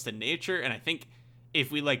populist in nature. And I think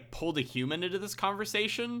if we like pulled a human into this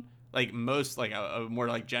conversation, like most like a more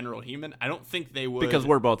like general human, I don't think they would, because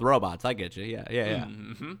we're both robots. I get you. Yeah.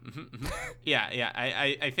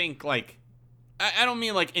 I think like I don't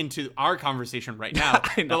mean like into our conversation right now,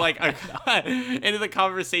 but like into the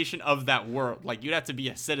conversation of that world. Like you'd have to be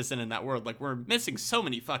a citizen in that world. Like we're missing so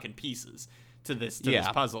many fucking pieces to this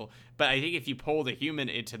puzzle. But I think if you pulled a human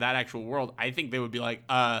into that actual world, I think they would be like,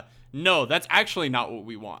 no, that's actually not what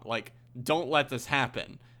we want. Like, don't let this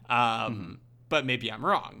happen. But maybe I'm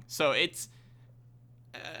wrong. So it's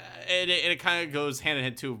it kind of goes hand in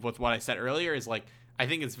hand too with what I said earlier. Is like I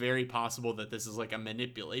think it's very possible that this is like a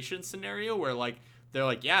manipulation scenario where like they're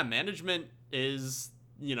like, yeah, management is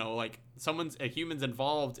like a human's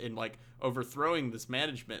involved in like overthrowing this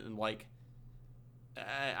management, and like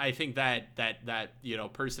I think that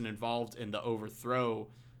person involved in the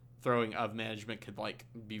throwing of management could like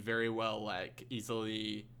be very well like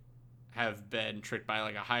easily have been tricked by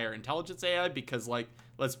like a higher intelligence AI, because like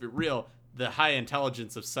let's be real, the high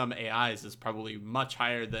intelligence of some AIs is probably much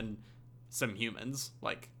higher than some humans,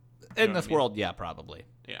 like in this world. Yeah, probably.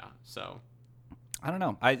 Yeah, so I don't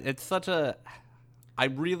know. I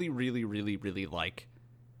really, really, really, really like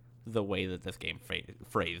the way that this game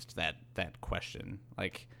phrased that question.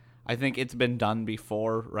 Like, I think it's been done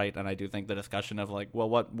before, right? And I do think the discussion of like, well,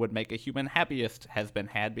 what would make a human happiest has been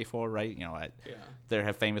had before, right? There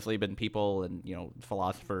have famously been people and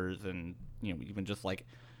philosophers and even just like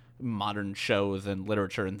modern shows and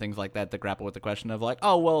literature and things like that grapple with the question of like,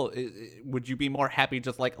 oh, well, would you be more happy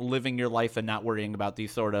just like living your life and not worrying about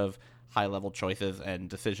these sort of high level choices and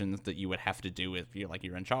decisions that you would have to do if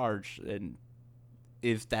you're in charge? And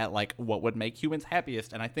is that like what would make humans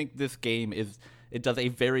happiest? And I think this game does a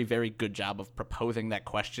very, very good job of proposing that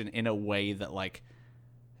question in a way that like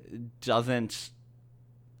doesn't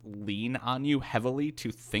lean on you heavily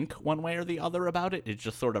to think one way or the other about it. It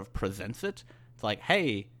just sort of presents it. It's like,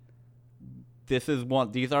 hey, these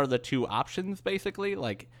are the two options, basically.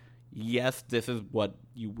 Like, yes, this is what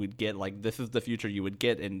you would get. Like, this is the future you would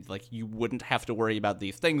get, and like you wouldn't have to worry about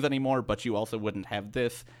these things anymore, but you also wouldn't have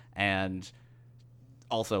this, and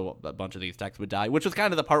also a bunch of these techs would die, which was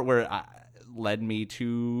kind of the part where led me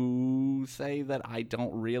to say that I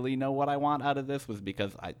don't really know what I want out of this, was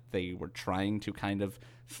because they were trying to kind of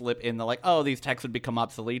slip in the like, oh, these techs would become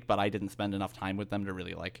obsolete, but I didn't spend enough time with them to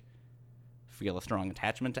really like feel a strong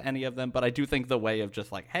attachment to any of them. But I do think the way of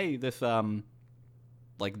just like, hey, this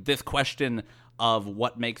this question of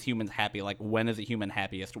what makes humans happy, like when is a human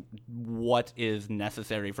happiest, what is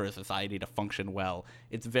necessary for a society to function well.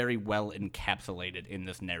 It's very well encapsulated in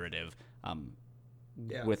this narrative,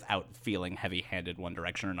 without feeling heavy-handed one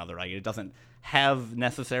direction or another. Like, it doesn't have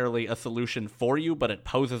necessarily a solution for you, but it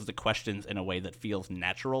poses the questions in a way that feels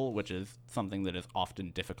natural, which is something that is often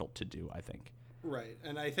difficult to do, I think. Right,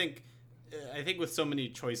 and I think with so many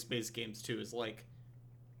choice-based games too is like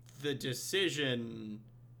the decision.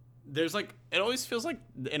 There's like it always feels like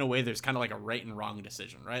in a way there's kind of like a right and wrong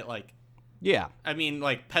decision, right? Like, yeah, I mean,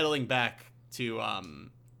 like pedaling back to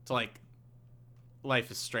like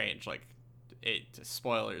Life is Strange, like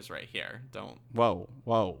spoilers right here. Don't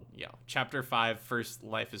whoa. Yeah, chapter 5, first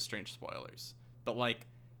Life is Strange spoilers. But like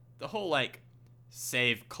the whole like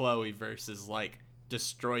save Chloe versus like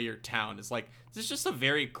destroy your town is like this is just a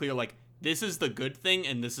very clear like this is the good thing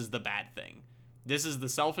and this is the bad thing. This is the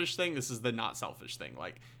selfish thing, this is the not selfish thing.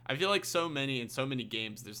 Like I feel like so many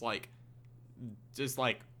games there's like just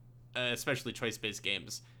like especially choice-based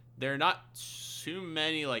games, there are not too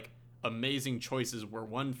many like amazing choices where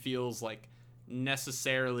one feels like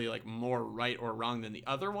necessarily like more right or wrong than the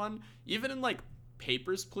other one. Even in like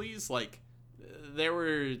Papers, Please, like there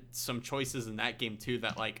were some choices in that game too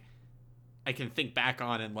that like I can think back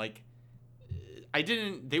on and like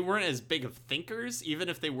they weren't as big of thinkers, even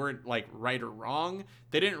if they weren't like right or wrong.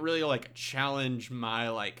 They didn't really like challenge my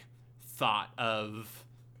like thought of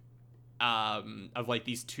like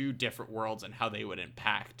these two different worlds and how they would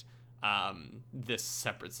impact this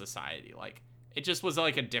separate society. Like it just was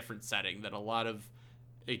like a different setting than a lot of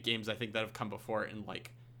games I think that have come before it. And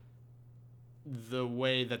like the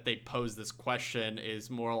way that they pose this question is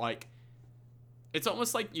more like it's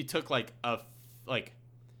almost like you took like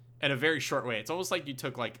in a very short way, it's almost like you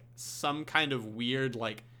took like some kind of weird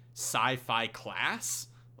like sci-fi class,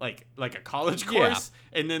 like a college course,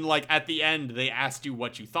 and then like at the end they asked you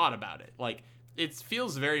what you thought about it. Like it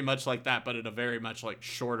feels very much like that, but in a very much like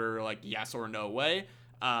shorter like yes or no way.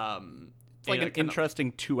 It's like an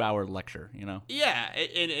interesting 2-hour lecture, you know? Yeah,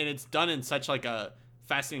 and it's done in such like a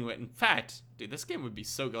fascinating way. In fact, dude, this game would be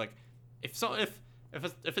so good. Like if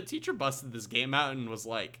a teacher busted this game out and was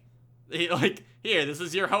like here, this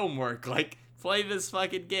is your homework, like play this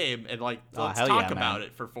fucking game and like let's talk about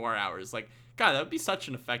it for 4 hours. Like, God, that would be such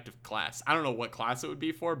an effective class. I don't know what class it would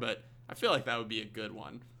be for, but I feel like that would be a good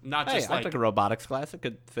one. Not just like I took a robotics class; it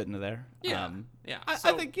could fit into there. Yeah,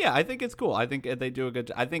 I think it's cool. I think they do a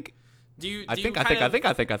good. I think. I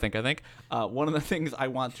think. One of the things I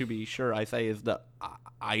want to be sure I say is that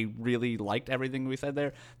I really liked everything we said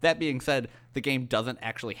there. That being said, the game doesn't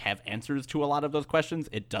actually have answers to a lot of those questions.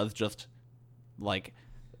 It does just like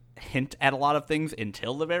hint at a lot of things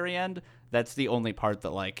until the very end. That's the only part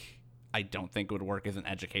that like I don't think would work as an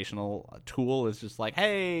educational tool. Is just like,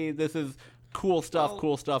 hey, this is cool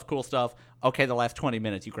stuff. Okay, the last 20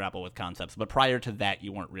 minutes you grapple with concepts, but prior to that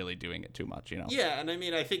you weren't really doing it too much, you know? Yeah, and I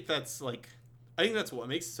mean, I think that's what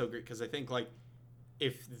makes it so great, because I think like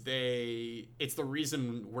it's the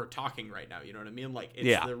reason we're talking right now, you know what I mean? Like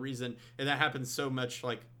it's the reason, and that happens so much.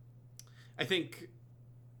 Like I think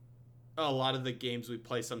a lot of the games we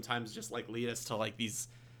play sometimes just like lead us to like these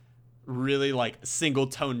really like single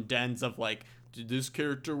tone dens of like, did this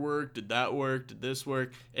character work? Did that work? Did this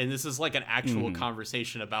work? And this is like an actual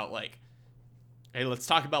conversation about like, hey, let's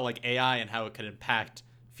talk about like AI and how it could impact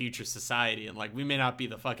future society. And like, we may not be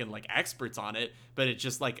the fucking like experts on it, but it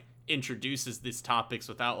just like introduces these topics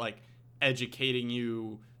without like educating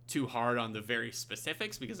you too hard on the very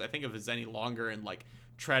specifics. Because I think if it's any longer and like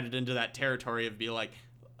treaded into that territory of be like,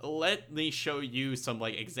 let me show you some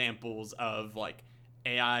like examples of like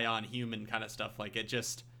AI on human kind of stuff. Like I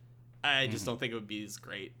just don't think it would be as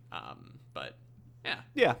great. But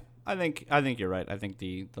yeah, I think you're right. I think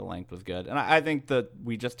the length was good, and I think that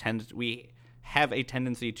we have a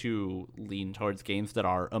tendency to lean towards games that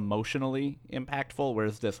are emotionally impactful,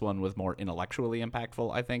 whereas this one was more intellectually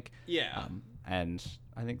impactful, I think. Yeah. And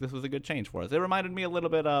I think this was a good change for us. It reminded me a little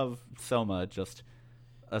bit of Soma, just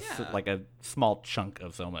like a small chunk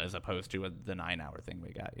of Soma as opposed to the 9-hour thing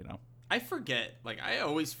we got, you know? I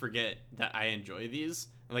always forget that I enjoy these.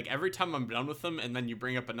 Like every time I'm done with them and then you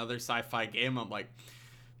bring up another sci-fi game, I'm like,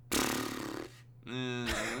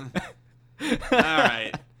 all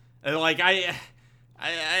right. And like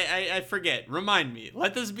I forget. Remind me.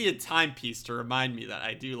 Let this be a timepiece to remind me that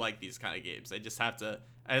I do like these kind of games. I just have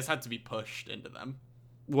to be pushed into them.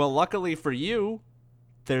 Well, luckily for you,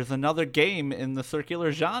 there's another game in the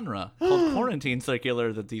circular genre called Quarantine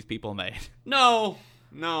Circular that these people made. No,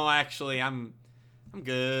 actually, I'm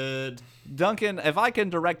good. Duncan, if I can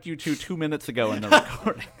direct you to 2 minutes ago in the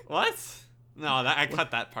recording. What? No, I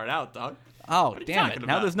cut that part out, dog. Oh, are you damn it. talking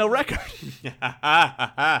Now about? there's no record.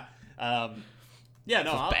 Yeah,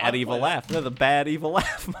 no, Bad evil laugh. That's a bad evil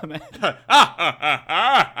laugh, my man.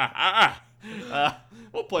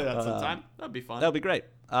 We'll play that sometime. That'd be fun. That'll be great.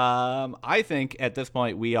 I think at this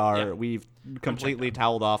point we've completely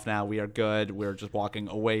toweled off now. We are good. We're just walking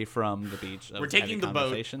away from the beach. We're taking the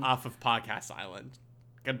boat off of Podcast Island.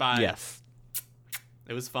 Goodbye. Yes.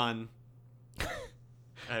 It was fun.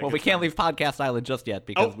 Well, we can't leave Podcast Island just yet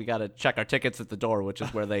because we got to check our tickets at the door, which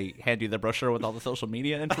is where they hand you the brochure with all the social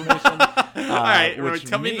media information. All right,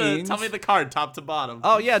 tell me means... the card top to bottom.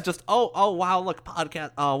 Oh yeah, just oh wow, look,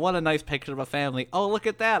 podcast. Oh, what a nice picture of a family. Oh, look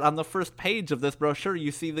at that. On the first page of this brochure,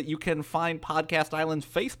 you see that you can find Podcast Island's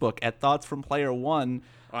Facebook at Thoughts from Player One.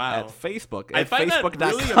 Wow. At Facebook. I At find that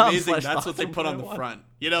really amazing. That's what they put on the front.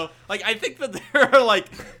 You know, like I think that there are like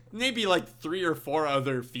maybe like 3 or 4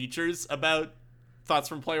 other features about Thoughts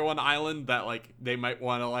from Player One Island that like they might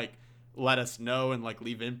want to like let us know and like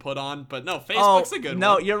leave input on, but no, Facebook's a good one.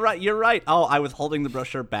 No, you're right. Oh, I was holding the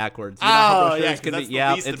brochure backwards. You know Oh, how brochures yeah, 'cause can that's be, the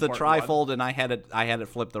yeah, least it's a important trifold, and I had it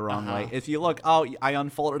flipped the wrong way. Uh-huh. If you look, I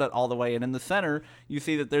unfolded it all the way, and in the center, you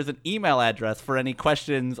see that there's an email address for any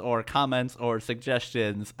questions or comments or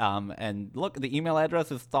suggestions. And look, the email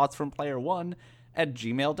address is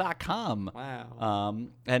thoughtsfromplayer1@gmail.com. Wow.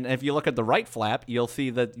 And if you look at the right flap, you'll see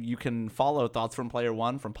that you can follow Thoughts from Player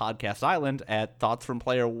One from Podcast Island at Thoughts from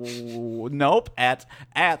Player. at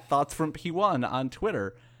Thoughts from P1 on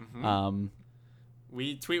Twitter. Mm-hmm.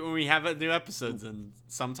 We tweet when we have new episodes and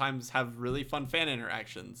sometimes have really fun fan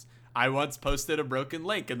interactions. I once posted a broken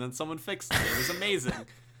link and then someone fixed it. It was amazing.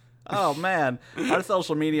 Oh man, our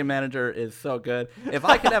social media manager is so good. If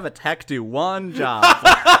I could have a tech do one job.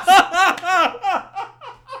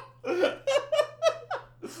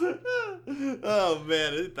 Oh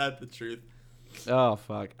man, isn't that the truth? Oh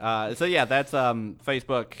fuck. So yeah, that's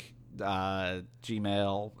Facebook,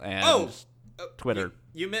 Gmail, and Twitter.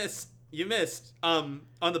 You missed. On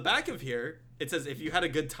the back of here, it says if you had a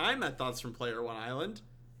good time at Thoughts from Player One Island,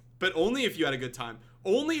 but only if you had a good time.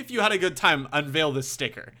 Only if you had a good time, unveil this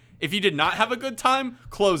sticker. If you did not have a good time,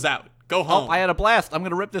 close out. Go home. I had a blast. I'm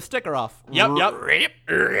gonna rip this sticker off. Yep.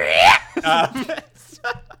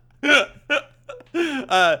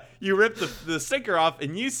 You rip the sticker off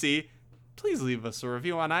and you see, please leave us a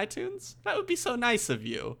review on iTunes. That would be so nice of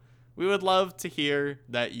you. We would love to hear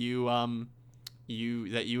that you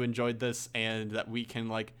enjoyed this and that we can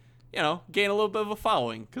gain a little bit of a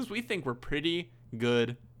following because we think we're pretty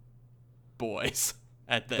good boys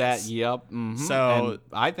at this. Mm-hmm. So and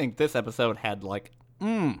I think this episode had a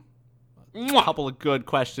couple of good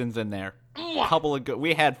questions in there.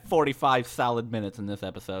 We had 45 solid minutes in this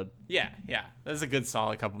episode. Yeah. That's a good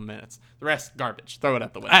solid couple minutes. The rest, garbage. Throw it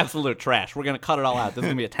out the window. Absolute trash. We're going to cut it all out. This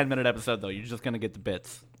is going to be a 10-minute episode, though. You're just going to get the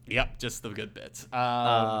bits. Yep, just the good bits.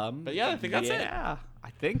 But yeah, I think that's it. Yeah, I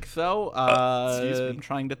think so. Excuse me. I'm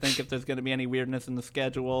trying to think if there's going to be any weirdness in the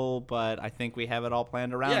schedule, but I think we have it all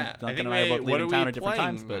planned around. Yeah, Duncan and I are both leaving town at different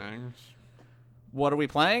times. But what are we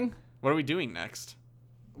playing? What are we doing next?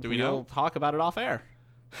 Do we We'll know? talk about it off air.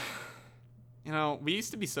 You know, we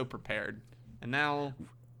used to be so prepared, and now,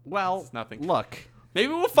 Well, it's nothing. Look.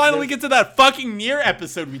 Maybe we'll finally get to that fucking Nier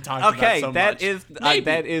episode we talked about so much. That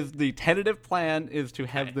is the tentative plan is to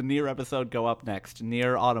have the Nier episode go up next.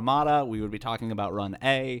 Nier Automata, we would be talking about Run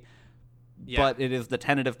A, but it is the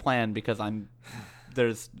tentative plan because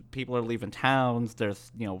there's people are leaving towns. There's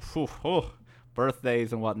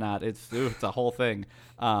birthdays and whatnot. It's a whole thing.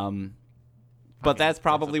 But that's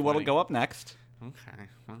probably what'll go up next. Okay.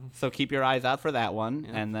 Well, So keep your eyes out for that one,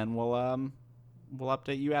 and then we'll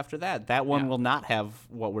update you after that. That one will not have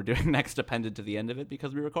what we're doing next appended to the end of it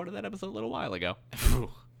because we recorded that episode a little while ago.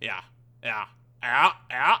 yeah. All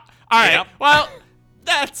right. Yep. Well,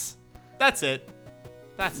 that's it.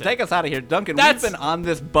 That's it. Take us out of here, Duncan. That's- We've been on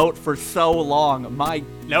this boot for so long. My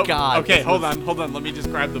Nope. God. Okay, this hold was- on. Let me just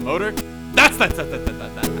grab the motor. That's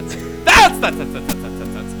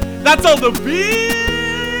all the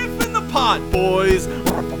beef in the pot, boys.